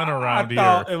was done around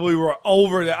here. And we were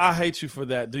over that. I hate you for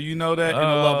that. Do you know that in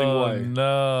a loving way?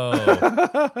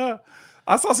 No.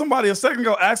 I saw somebody a second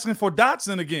ago asking for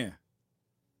Dotson again.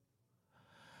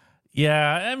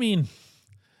 Yeah, I mean,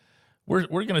 we're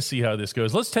going to see how this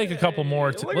goes. Let's take a couple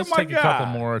more. Let's take a couple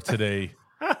more today.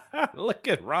 Look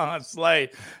at Ron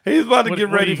Slade. He's about to get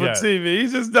ready for TV.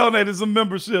 He's just donated some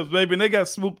memberships, baby, and they got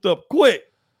swooped up quick.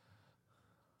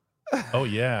 Oh,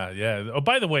 yeah. Oh,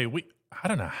 by the way, I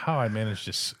don't know how I managed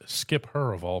to skip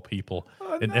her of all people.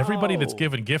 And everybody that's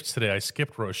given gifts today, I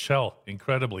skipped Rochelle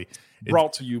incredibly.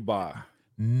 Brought to you by.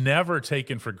 Never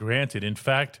taken for granted. In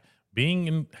fact, being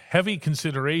in heavy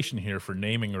consideration here for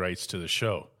naming rights to the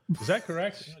show. Is that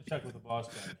correct? I'm going to check with the boss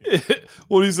back here.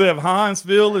 What do you say? If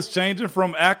Hinesville is changing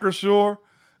from Acrisure,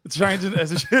 it's changing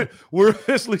we're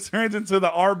officially changing to the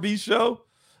RB show.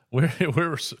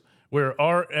 We're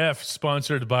RF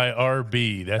sponsored by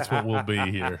RB. That's what we'll be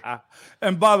here.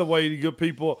 And by the way, you good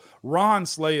people, Ron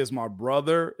Slay is my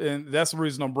brother, and that's the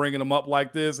reason I'm bringing him up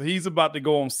like this. He's about to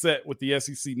go on set with the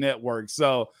SEC Network,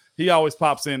 so he always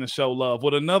pops in and show love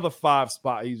with another 5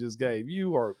 spot he just gave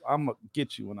you, or I'm going to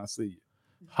get you when I see you.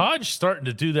 Hodge starting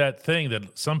to do that thing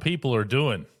that some people are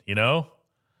doing, you know?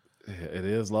 It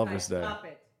is Lover's Day. Stop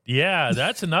it. Yeah,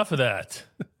 that's enough of that.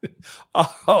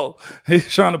 Oh,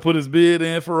 he's trying to put his bid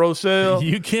in for Rochelle.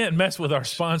 You can't mess with our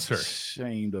sponsor.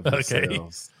 Ashamed of Okay,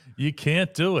 themselves. you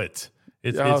can't do it.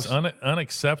 It's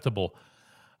unacceptable.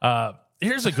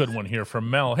 Here's a good one here from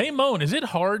Mel. Hey, Moan, is it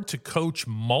hard to coach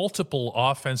multiple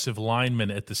offensive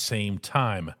linemen at the same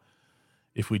time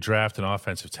if we draft an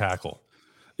offensive tackle?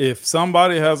 If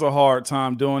somebody has a hard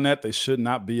time doing that, they should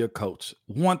not be a coach.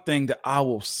 One thing that I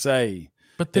will say,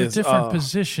 but they're different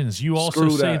positions. You also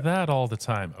say that all the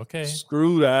time. Okay.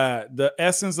 Screw that. The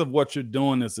essence of what you're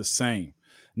doing is the same.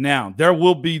 Now, there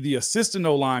will be the assistant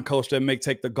O-line coach that may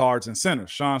take the guards and centers.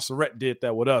 Sean Surratt did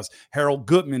that with us. Harold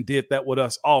Goodman did that with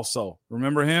us also.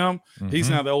 Remember him? Mm-hmm. He's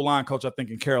now the O-line coach, I think,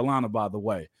 in Carolina, by the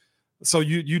way. So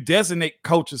you designate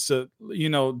coaches to,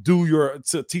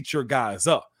 to teach your guys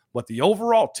up. But the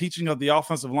overall teaching of the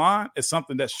offensive line is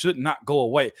something that should not go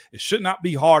away. It should not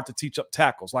be hard to teach up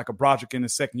tackles like a Broderick in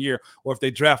his second year, or if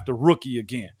they draft a rookie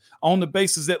again, on the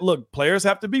basis that, look, players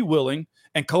have to be willing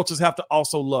and coaches have to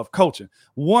also love coaching.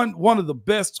 One of the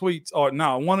best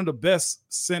one of the best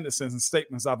sentences and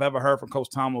statements I've ever heard from Coach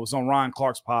Tomlin was on Ryan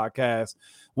Clark's podcast,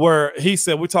 where he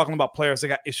said, we're talking about players that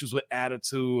got issues with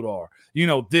attitude or,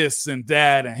 this and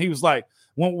that. And he was like,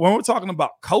 when we're talking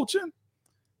about coaching,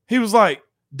 he was like,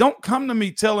 don't come to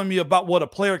me telling me about what a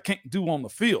player can't do on the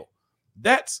field.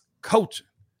 That's coaching.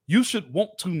 You should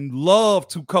want to love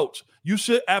to coach. You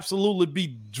should absolutely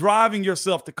be driving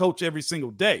yourself to coach every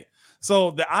single day.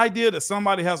 So the idea that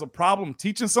somebody has a problem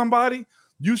teaching somebody,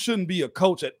 you shouldn't be a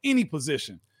coach at any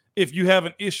position if you have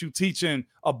an issue teaching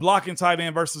a blocking tight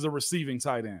end versus a receiving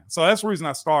tight end. So that's the reason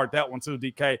I started that one too,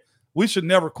 DK. We should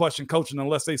never question coaching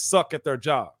unless they suck at their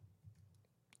job.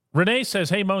 Renee says,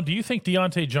 hey, Moan, do you think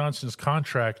Deontay Johnson's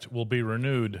contract will be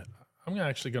renewed? I'm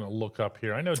actually going to look up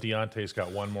here. I know Deontay's got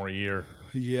one more year.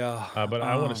 Yeah. But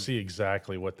I want to see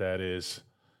exactly what that is.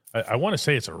 I want to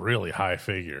say it's a really high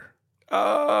figure.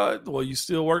 Well, you're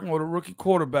still working with a rookie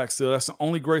quarterback still. That's the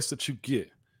only grace that you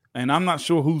get. And I'm not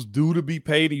sure who's due to be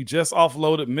paid. He just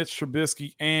offloaded Mitch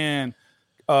Trubisky and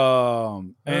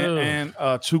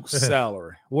Chuk's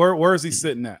salary. Where is he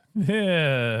sitting at?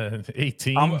 Yeah,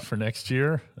 18 for next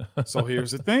year. So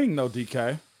here's the thing, though,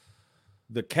 DK.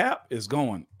 The cap is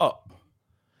going up.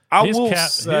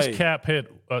 His cap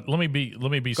hit. Let me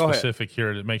be specific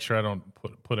here to make sure I don't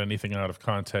put anything out of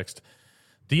context.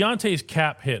 Deontay's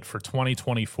cap hit for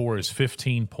 2024 is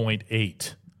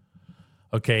 15.8.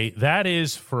 Okay, that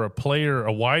is for a player,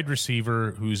 a wide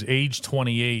receiver who's age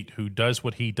 28, who does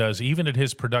what he does, even at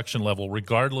his production level,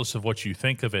 regardless of what you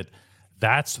think of it.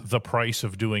 That's the price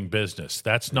of doing business.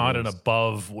 That's not an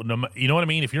above. You know what I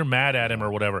mean? If you're mad at him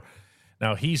or whatever.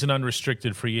 Now, he's an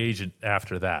unrestricted free agent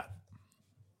after that.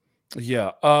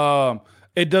 Yeah.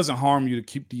 It doesn't harm you to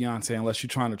keep Deontay unless you're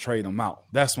trying to trade him out.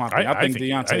 That's my thing. I think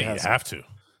Deontay has. You have to.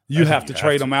 You have to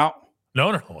trade him out? No.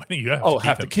 I think you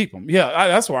have to keep him. Yeah,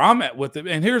 that's where I'm at with it.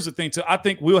 And here's the thing, too. I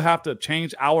think we'll have to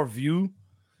change our view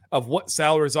of what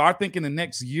salaries are. I think in the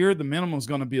next year, the minimum is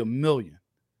going to be $1 million.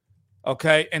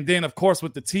 Okay, and then, of course,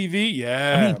 with the TV,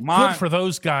 good for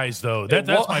those guys, though. That's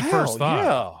my first thought.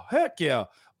 Yeah, heck yeah.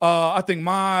 I think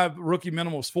my rookie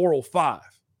minimum was $405.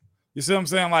 You see what I'm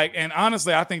saying? And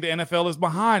honestly, I think the NFL is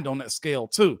behind on that scale,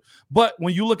 too. But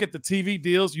when you look at the TV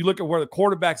deals, you look at where the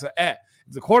quarterbacks are at.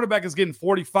 If the quarterback is getting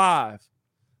 45,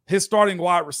 his starting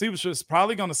wide receiver is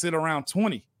probably going to sit around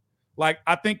 20.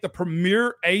 I think the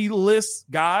premier A-list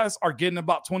guys are getting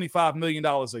about $25 million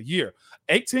a year.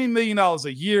 $18 million a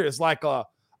year is like a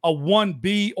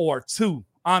 1B or 2,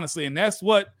 honestly. And that's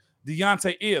what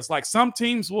Deontay is. Some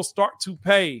teams will start to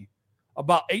pay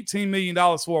about $18 million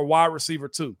for a wide receiver,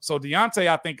 too. So Deontay,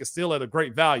 I think, is still at a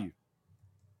great value.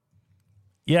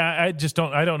 Yeah, I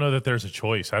don't know that there's a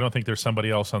choice. I don't think there's somebody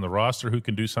else on the roster who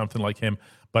can do something like him,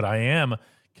 but I am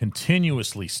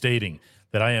continuously stating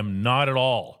that I am not at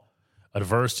all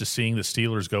adverse to seeing the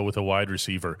Steelers go with a wide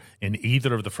receiver in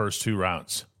either of the first 2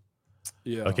 rounds.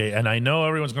 Yeah. Okay, and I know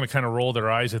everyone's going to kind of roll their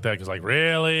eyes at that because, like,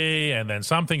 really? And then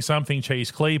something,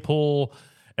 Chase Claypool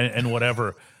and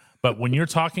whatever. But when you're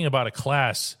talking about a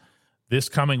class, this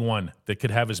coming one, that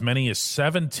could have as many as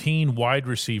 17 wide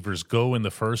receivers go in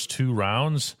the first 2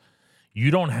 rounds, you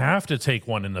don't have to take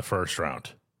one in the first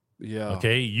round. Yeah.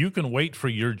 Okay, you can wait for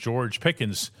your George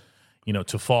Pickens,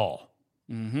 to fall.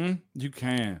 Mm-hmm. You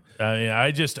can.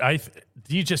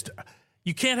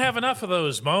 You can't have enough of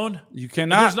those, Moan. You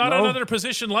cannot. There's not another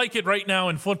position like it right now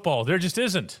in football. There just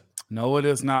isn't. No, it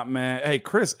is not, man. Hey,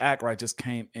 Chris Ackright just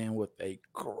came in with a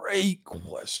great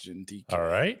question, DK. All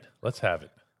right, let's have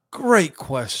it. Great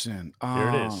question. Here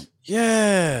it is.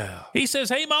 Yeah. He says,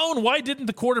 hey, Moan, why didn't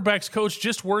the quarterback's coach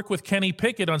just work with Kenny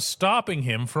Pickett on stopping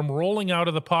him from rolling out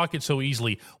of the pocket so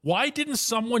easily? Why didn't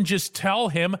someone just tell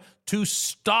him to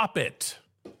stop it?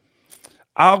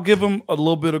 I'll give him a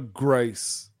little bit of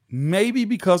grace. Maybe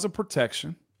because of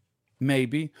protection.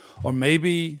 Maybe. Or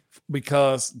maybe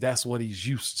because that's what he's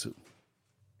used to.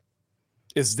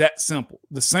 It's that simple.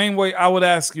 The same way I would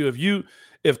ask you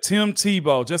if Tim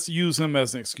Tebow, just to use him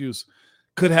as an excuse,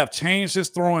 could have changed his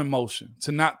throwing motion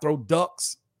to not throw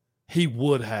ducks, he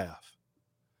would have.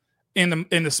 In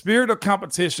the spirit of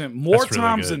competition, more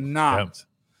times than not,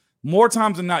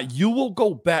 you will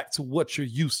go back to what you're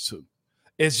used to.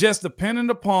 It's just dependent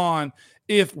upon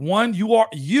if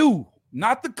you,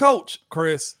 not the coach,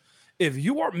 Chris, if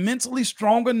you are mentally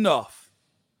strong enough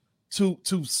to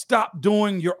stop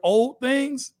doing your old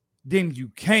things, then you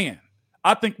can.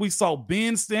 I think we saw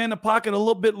Ben stay in the pocket a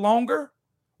little bit longer,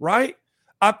 right?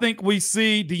 I think we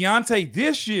see Deontay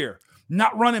this year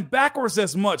not running backwards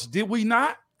as much. Did we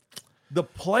not? The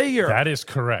player. That is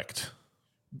correct.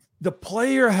 The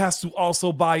player has to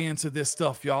also buy into this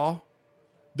stuff, y'all.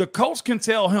 The coach can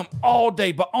tell him all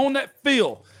day, but on that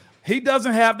field, he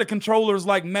doesn't have the controllers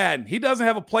like Madden. He doesn't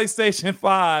have a PlayStation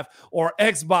 5 or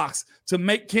Xbox to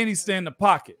make Kenny stay in the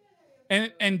pocket.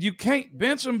 And you can't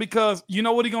bench him because you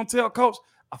know what he's going to tell coach?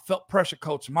 I felt pressure,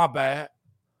 coach. My bad.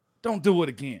 Don't do it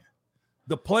again.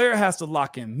 The player has to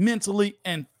lock in mentally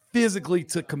and physically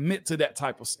to commit to that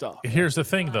type of stuff. Here's the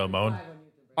thing, though, Moan.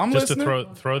 I'm just listening.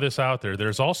 to throw this out there,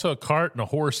 there's also a cart and a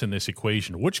horse in this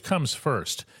equation. Which comes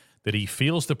first? That he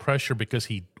feels the pressure because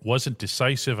he wasn't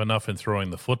decisive enough in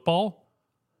throwing the football?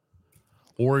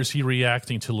 Or is he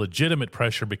reacting to legitimate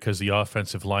pressure because the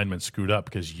offensive lineman screwed up?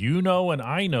 Because you know and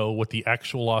I know what the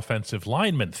actual offensive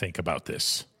linemen think about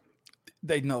this.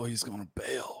 They know he's going to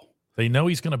bail. They know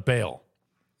he's going to bail.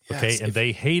 Yes, okay, and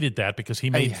they hated that because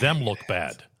he made them look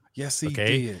bad. Yes, he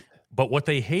did. But what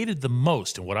they hated the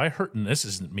most, and what I heard, and this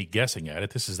isn't me guessing at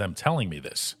it, this is them telling me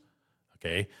this,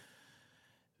 okay?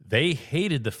 They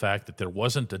hated the fact that there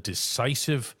wasn't a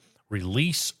decisive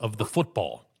release of the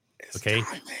football, okay?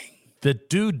 Timing. The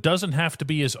dude doesn't have to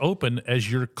be as open as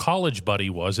your college buddy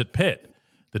was at Pitt.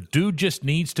 The dude just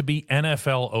needs to be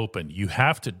NFL open. You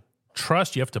have to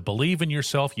trust, you have to believe in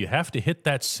yourself, you have to hit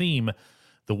that seam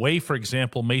the way, for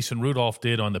example, Mason Rudolph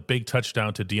did on the big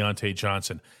touchdown to Deontay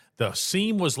Johnson. The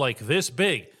seam was like this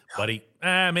big, buddy.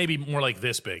 Maybe more like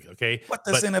this big, okay? What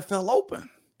does NFL open?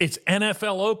 It's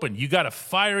NFL open. You got to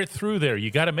fire it through there.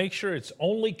 You got to make sure it's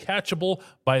only catchable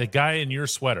by the guy in your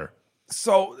sweater.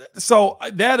 So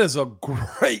that is a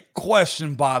great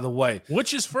question, by the way.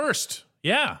 Which is first?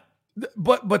 Yeah.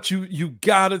 But you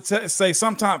gotta say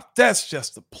sometimes that's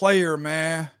just the player,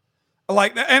 man.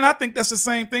 Like, and I think that's the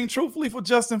same thing, truthfully, for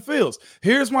Justin Fields.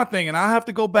 Here's my thing, and I have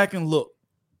to go back and look.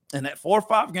 In that 4 or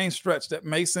 5 game stretch that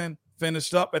Mason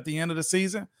finished up at the end of the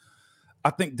season, I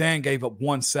think Dan gave up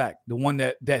 1 sack, the one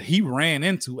that he ran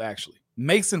into, actually.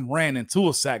 Mason ran into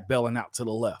a sack bailing out to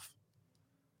the left.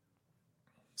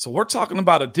 So we're talking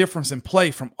about a difference in play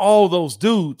from all those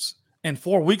dudes in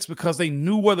 4 weeks because they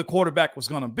knew where the quarterback was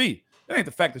going to be. It ain't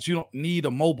the fact that you don't need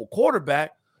a mobile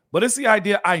quarterback, but it's the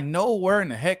idea I know where in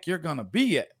the heck you're going to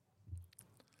be at.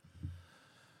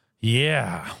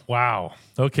 Yeah. Wow.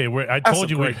 Okay. That's told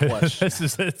you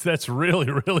that's a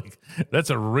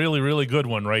really good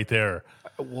one right there.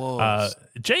 It was.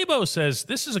 Jabo says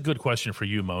this is a good question for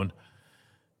you, Moan.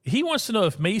 He wants to know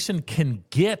if Mason can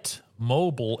get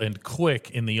mobile and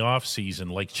quick in the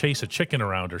offseason, like chase a chicken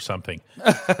around or something.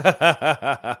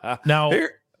 Now,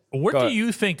 what do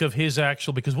you think of his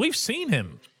actual, because we've seen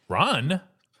him run.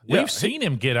 We've seen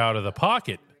him get out of the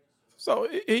pocket. So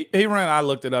he ran, I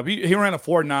looked it up. He ran a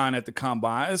 4.9 at the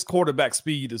combine. His quarterback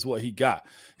speed is what he got.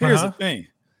 Here's the thing.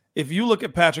 If you look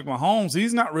at Patrick Mahomes,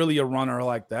 he's not really a runner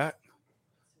like that.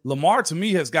 Lamar, to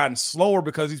me, has gotten slower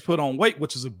because he's put on weight,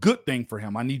 which is a good thing for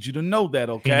him. I need you to know that,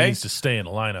 okay? He needs to stay in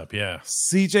the lineup, yeah.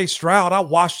 C.J. Stroud, I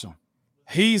watched him.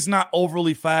 He's not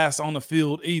overly fast on the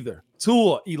field either.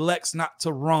 Tua elects not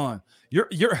to run. You're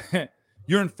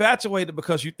you're infatuated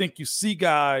because you think you see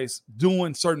guys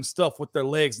doing certain stuff with their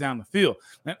legs down the field.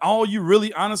 And all you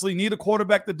really honestly need a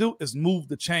quarterback to do is move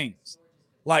the chains.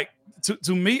 Like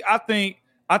to me, I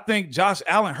think Josh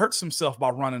Allen hurts himself by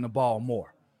running the ball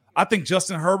more. I think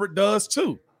Justin Herbert does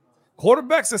too.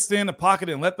 Quarterbacks that stay in the pocket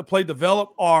and let the play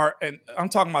develop and I'm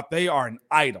talking about they are an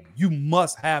item. You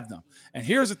must have them. And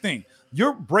here's the thing.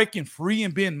 You're breaking free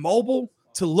and being mobile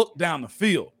to look down the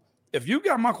field. If you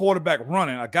got my quarterback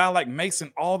running, a guy like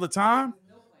Mason all the time,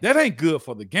 that ain't good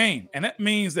for the game. And that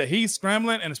means that he's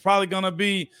scrambling and it's probably going to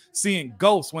be seeing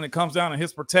ghosts when it comes down to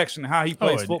his protection and how he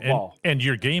plays football. And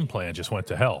your game plan just went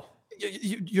to hell.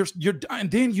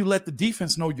 And then you let the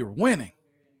defense know you're winning.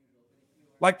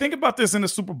 Like, think about this in the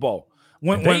Super Bowl.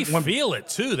 When feel it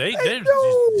too. They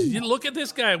you look at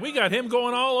this guy. We got him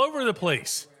going all over the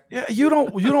place. Yeah, you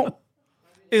don't.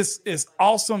 It's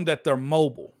awesome that they're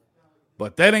mobile,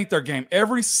 but that ain't their game.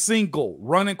 Every single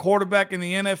running quarterback in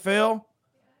the NFL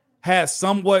has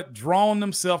somewhat drawn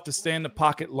themselves to stay in the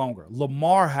pocket longer.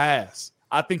 Lamar has.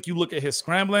 I think you look at his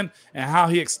scrambling and how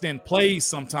he extend plays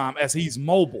sometimes as he's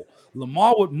mobile.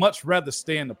 Lamar would much rather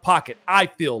stay in the pocket, I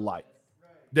feel like,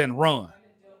 than run.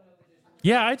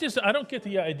 Yeah, I don't get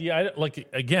the idea.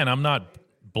 Again, I'm not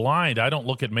blind. I don't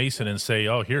look at Mason and say,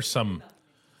 oh, here's some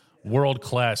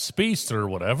world-class speedster or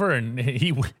whatever, and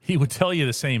he would tell you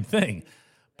the same thing.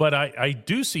 But I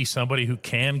do see somebody who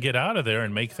can get out of there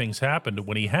and make things happen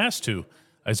when he has to.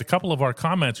 As a couple of our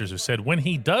commenters have said, when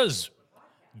he does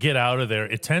get out of there,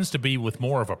 it tends to be with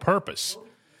more of a purpose.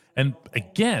 And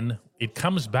again, it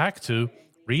comes back to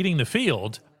reading the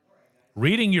field,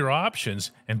 reading your options,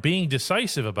 and being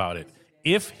decisive about it.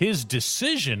 If his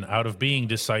decision out of being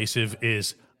decisive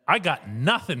is, I got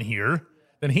nothing here,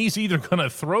 then he's either going to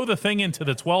throw the thing into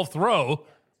the 12th row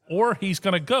or he's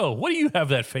going to go. What do you have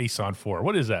that face on for?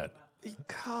 What is that?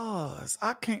 Because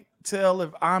I can't tell if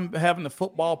I'm having the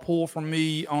football pull from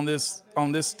me on this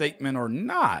statement or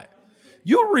not.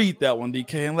 You'll read that one,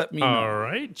 DK, and let me know. All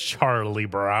right. Charlie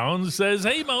Brown says,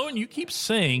 hey, Moan, you keep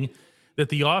saying that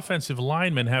the offensive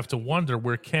linemen have to wonder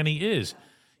where Kenny is.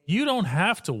 You don't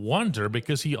have to wonder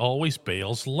because he always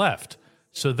bails left.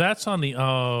 So that's on the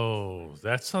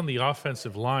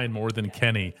offensive line more than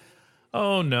Kenny.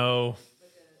 Oh, no.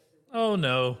 Oh,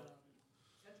 no.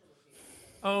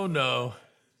 Oh, no.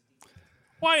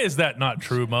 Why is that not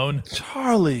true, Moan?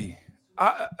 Charlie,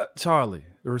 respectfully.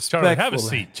 Charlie, have a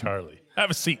seat, Charlie.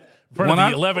 Have a seat. For the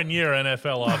 11-year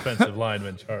NFL offensive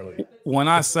lineman, Charlie. When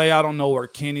I say I don't know where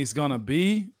Kenny's going to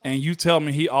be, and you tell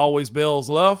me he always bails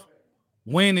left,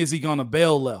 when is he going to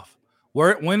bail left?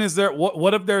 When is there?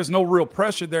 What if there's no real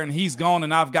pressure there and he's gone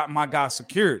and I've got my guy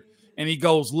secured and he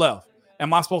goes left?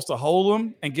 Am I supposed to hold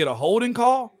him and get a holding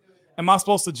call? Am I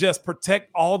supposed to just protect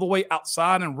all the way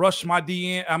outside and rush my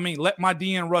DN? Let my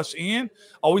DN rush in?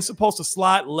 Are we supposed to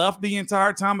slide left the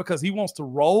entire time because he wants to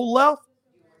roll left?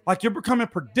 Like, you're becoming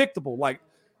predictable. Like,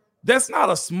 that's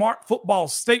not a smart football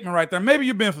statement right there. Maybe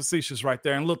you're being facetious right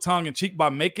there and a little tongue in cheek by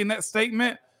making that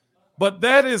statement. But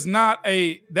that is not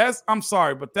I'm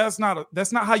sorry, but that's not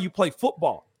how you play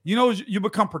football. You know, you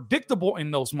become predictable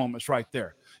in those moments right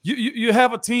there. You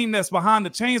have a team that's behind the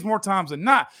chains more times than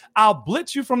not. I'll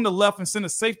blitz you from the left and send a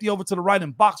safety over to the right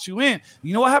and box you in.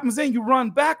 You know what happens then? You run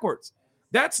backwards.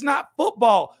 That's not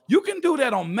football. You can do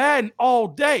that on Madden all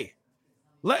day.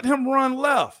 Let him run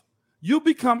left. You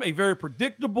become a very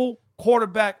predictable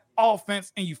quarterback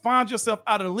offense, and you find yourself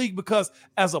out of the league because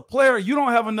as a player, you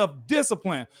don't have enough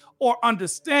discipline or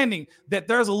understanding that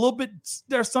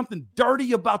there's something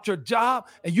dirty about your job,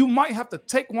 and you might have to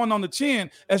take one on the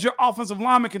chin as your offensive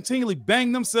linemen continually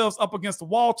bang themselves up against the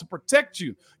wall to protect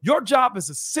you. Your job is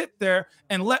to sit there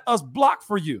and let us block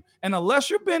for you. And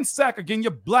unless you're being sacked or getting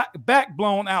your back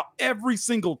blown out every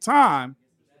single time,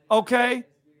 okay,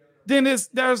 then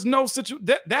there's no situation.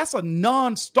 That's a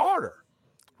non-starter.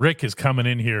 Rick is coming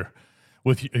in here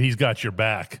he's got your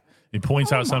back. He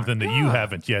points out something that you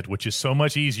haven't yet, which is so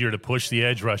much easier to push the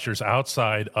edge rushers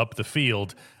outside up the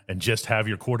field and just have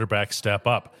your quarterback step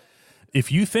up.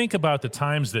 If you think about the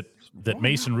times that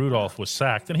Mason Rudolph was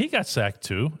sacked, and he got sacked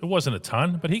too. It wasn't a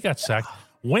ton, but he got sacked.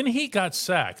 When he got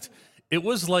sacked, it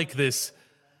was like this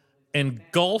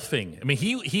engulfing. I mean,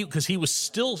 because he was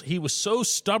so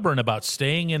stubborn about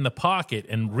staying in the pocket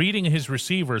and reading his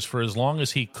receivers for as long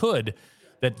as he could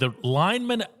that the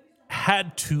lineman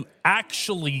had to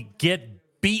actually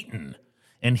get beaten,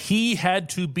 and he had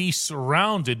to be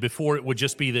surrounded before it would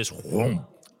just be this whoom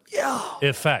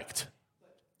effect.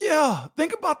 Yeah,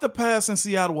 think about the pass in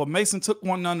Seattle where Mason took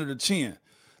one under the chin.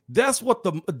 That's what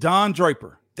the Don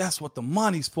Draper. That's what the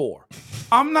money's for.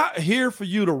 I'm not here for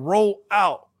you to roll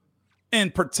out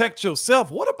and protect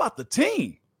yourself. What about the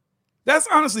team? That's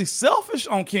honestly selfish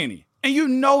on Kenny. And you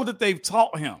know that they've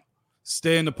taught him,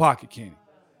 stay in the pocket, Kenny.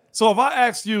 So if I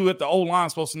ask you if the O-line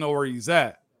is supposed to know where he's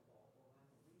at,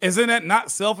 isn't that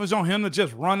not selfish on him to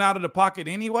just run out of the pocket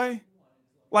anyway?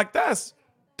 Like, that's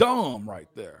dumb right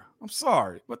there. I'm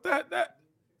sorry. But that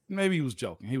maybe he was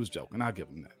joking. He was joking. I'll give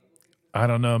him that. I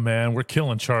don't know, man. We're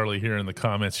killing Charlie here in the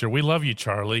comments here. We love you,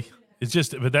 Charlie. It's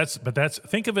just, but that's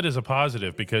think of it as a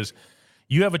positive, because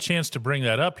you have a chance to bring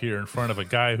that up here in front of a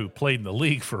guy who played in the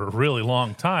league for a really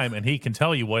long time, and he can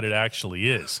tell you what it actually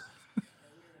is.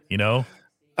 You know?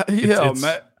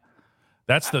 Man.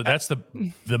 That's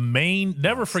the main.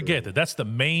 Never forget that. That's the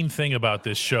main thing about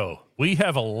this show. We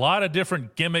have a lot of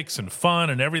different gimmicks and fun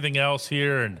and everything else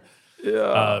here, and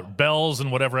bells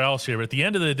and whatever else here. But at the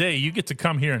end of the day, you get to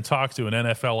come here and talk to an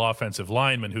NFL offensive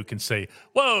lineman who can say,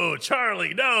 "Whoa,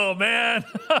 Charlie, no, man,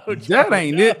 that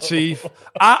ain't it, Chief."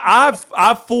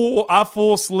 I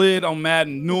full slid on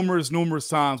Madden numerous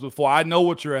times before. I know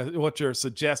what you're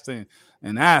suggesting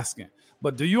and asking.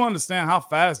 But do you understand how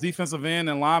fast defensive end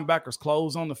and linebackers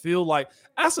close on the field? Like,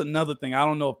 that's another thing I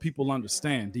don't know if people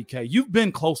understand, DK. You've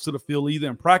been close to the field either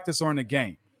in practice or in a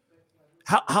game.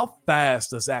 How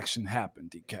fast does action happen,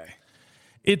 DK?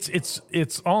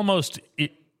 It's almost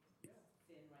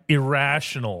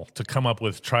irrational to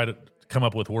try to come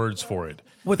up with words for it.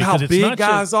 With how big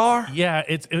guys are? Yeah,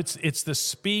 it's the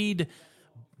speed,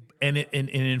 and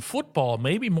in football,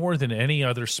 maybe more than any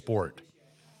other sport,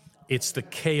 it's the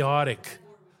chaotic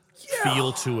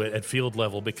feel to it at field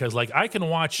level. Because like I can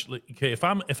watch, okay, if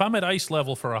I'm at ice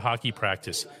level for a hockey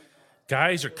practice,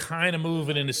 guys are kind of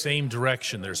moving in the same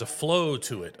direction. There's a flow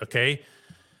to it, okay?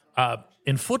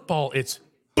 In football, it's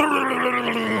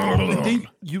and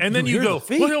then you go,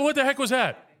 what the heck was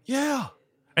that? Yeah.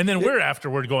 And then we're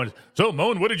afterward going, so,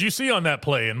 Moan, what did you see on that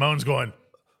play? And Moan's going,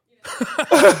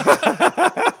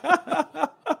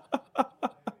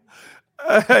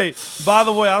 hey, by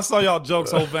the way, I saw y'all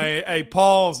jokes, Hovain. Hey,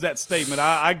 pause that statement.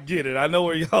 I get it. I know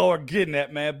where y'all are getting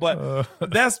at, man. But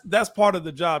that's part of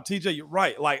the job. TJ, you're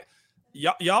right. Like,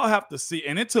 y'all have to see.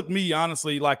 And it took me,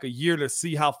 honestly, like a year to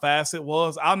see how fast it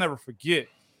was. I'll never forget.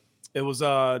 It was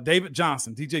David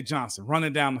Johnson, DJ Johnson,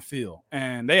 running down the field.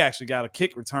 And they actually got a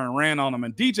kick return, ran on him.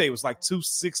 And DJ was like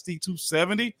 260,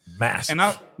 270.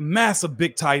 Massive. Massive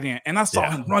big tight end. And I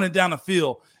saw him running down the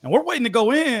field. And we're waiting to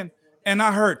go in. And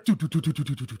I heard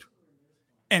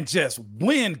and just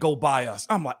wind go by us.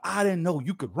 I'm like, I didn't know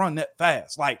you could run that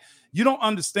fast. Like, you don't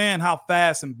understand how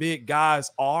fast and big guys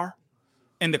are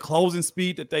and the closing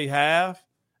speed that they have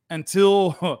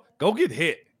until go get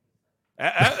hit.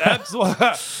 That's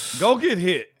why, go get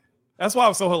hit. That's why it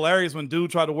was so hilarious when dude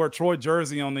tried to wear Troy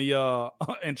jersey on the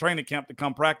in training camp to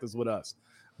come practice with us.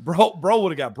 Bro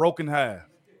would have got broken half.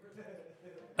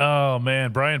 Oh,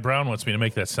 man, Brian Brown wants me to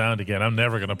make that sound again. I'm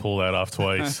never going to pull that off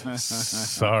twice.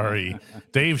 Sorry.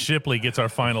 Dave Shipley gets our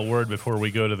final word before we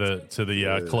go to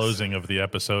the closing of the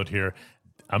episode here.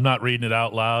 I'm not reading it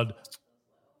out loud,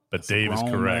 but Dave is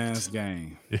correct. Man's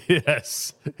game.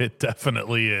 Yes, it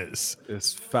definitely is.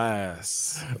 It's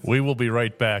fast. We will be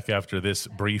right back after this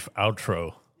brief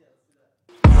outro.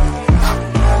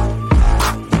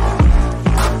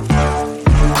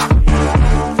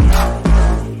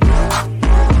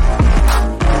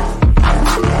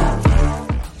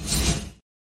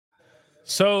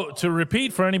 So to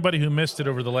repeat for anybody who missed it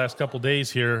over the last couple days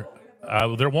here,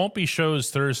 there won't be shows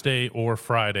Thursday or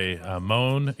Friday.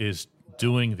 Moan is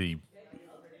doing the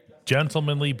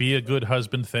gentlemanly, be a good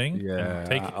husband thing. Yeah,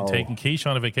 taking Keish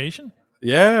on a vacation.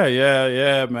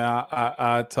 Yeah, man.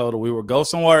 I told her we would go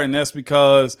somewhere, and that's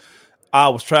because I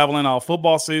was traveling all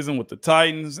football season with the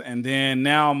Titans, and then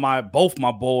now both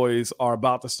my boys are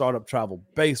about to start up travel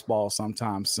baseball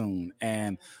sometime soon,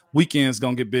 and weekend's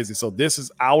gonna get busy. So this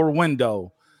is our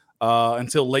window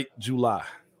until late July.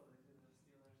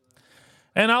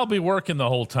 And I'll be working the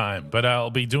whole time, but I'll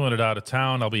be doing it out of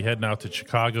town. I'll be heading out to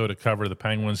Chicago to cover the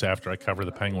Penguins after I cover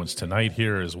the Penguins tonight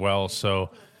here as well. So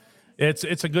it's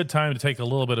a good time to take a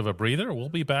little bit of a breather. We'll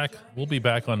be back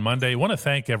on Monday. I want to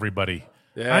thank everybody.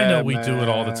 Yeah, I know we do it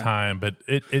all the time, but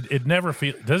it never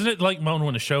feels, doesn't it, like, Moan,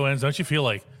 when the show ends? Don't you feel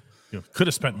like could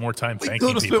have spent more time thanking people?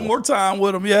 Could have spent more time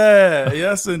with them. Yeah,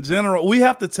 yes. In general, we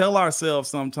have to tell ourselves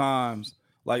sometimes,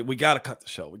 like, we got to cut the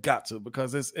show. We got to,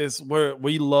 because it's where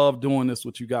we love doing this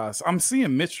with you guys. I'm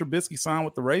seeing Mitch Trubisky sign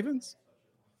with the Ravens.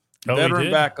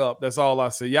 Veteran backup. That's all I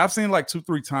see. Yeah, I've seen it like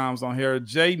 2-3 times on here.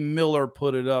 Jay Miller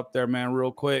put it up there, man,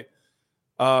 real quick.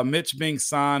 Mitch being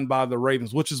signed by the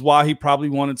Ravens, which is why he probably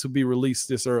wanted to be released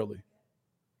this early.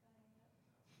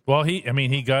 Well,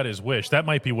 he got his wish. That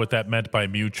might be what that meant by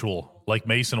mutual. Like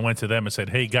Mason went to them and said,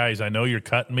 "Hey guys, I know you're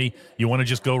cutting me. You want to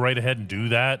just go right ahead and do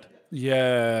that?"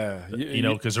 Yeah.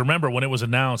 Because remember when it was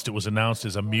announced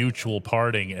as a mutual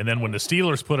parting, and then when the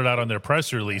Steelers put it out on their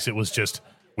press release, it was just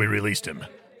we released him.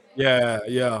 Yeah.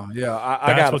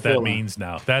 That's what that means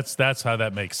now. That's how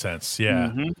that makes sense. Yeah.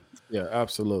 Mm-hmm. Yeah,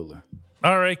 absolutely.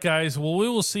 All right, guys. Well, we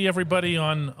will see everybody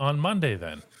on Monday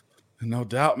then. No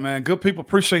doubt, man. Good people.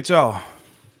 Appreciate y'all.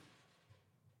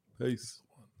 Peace.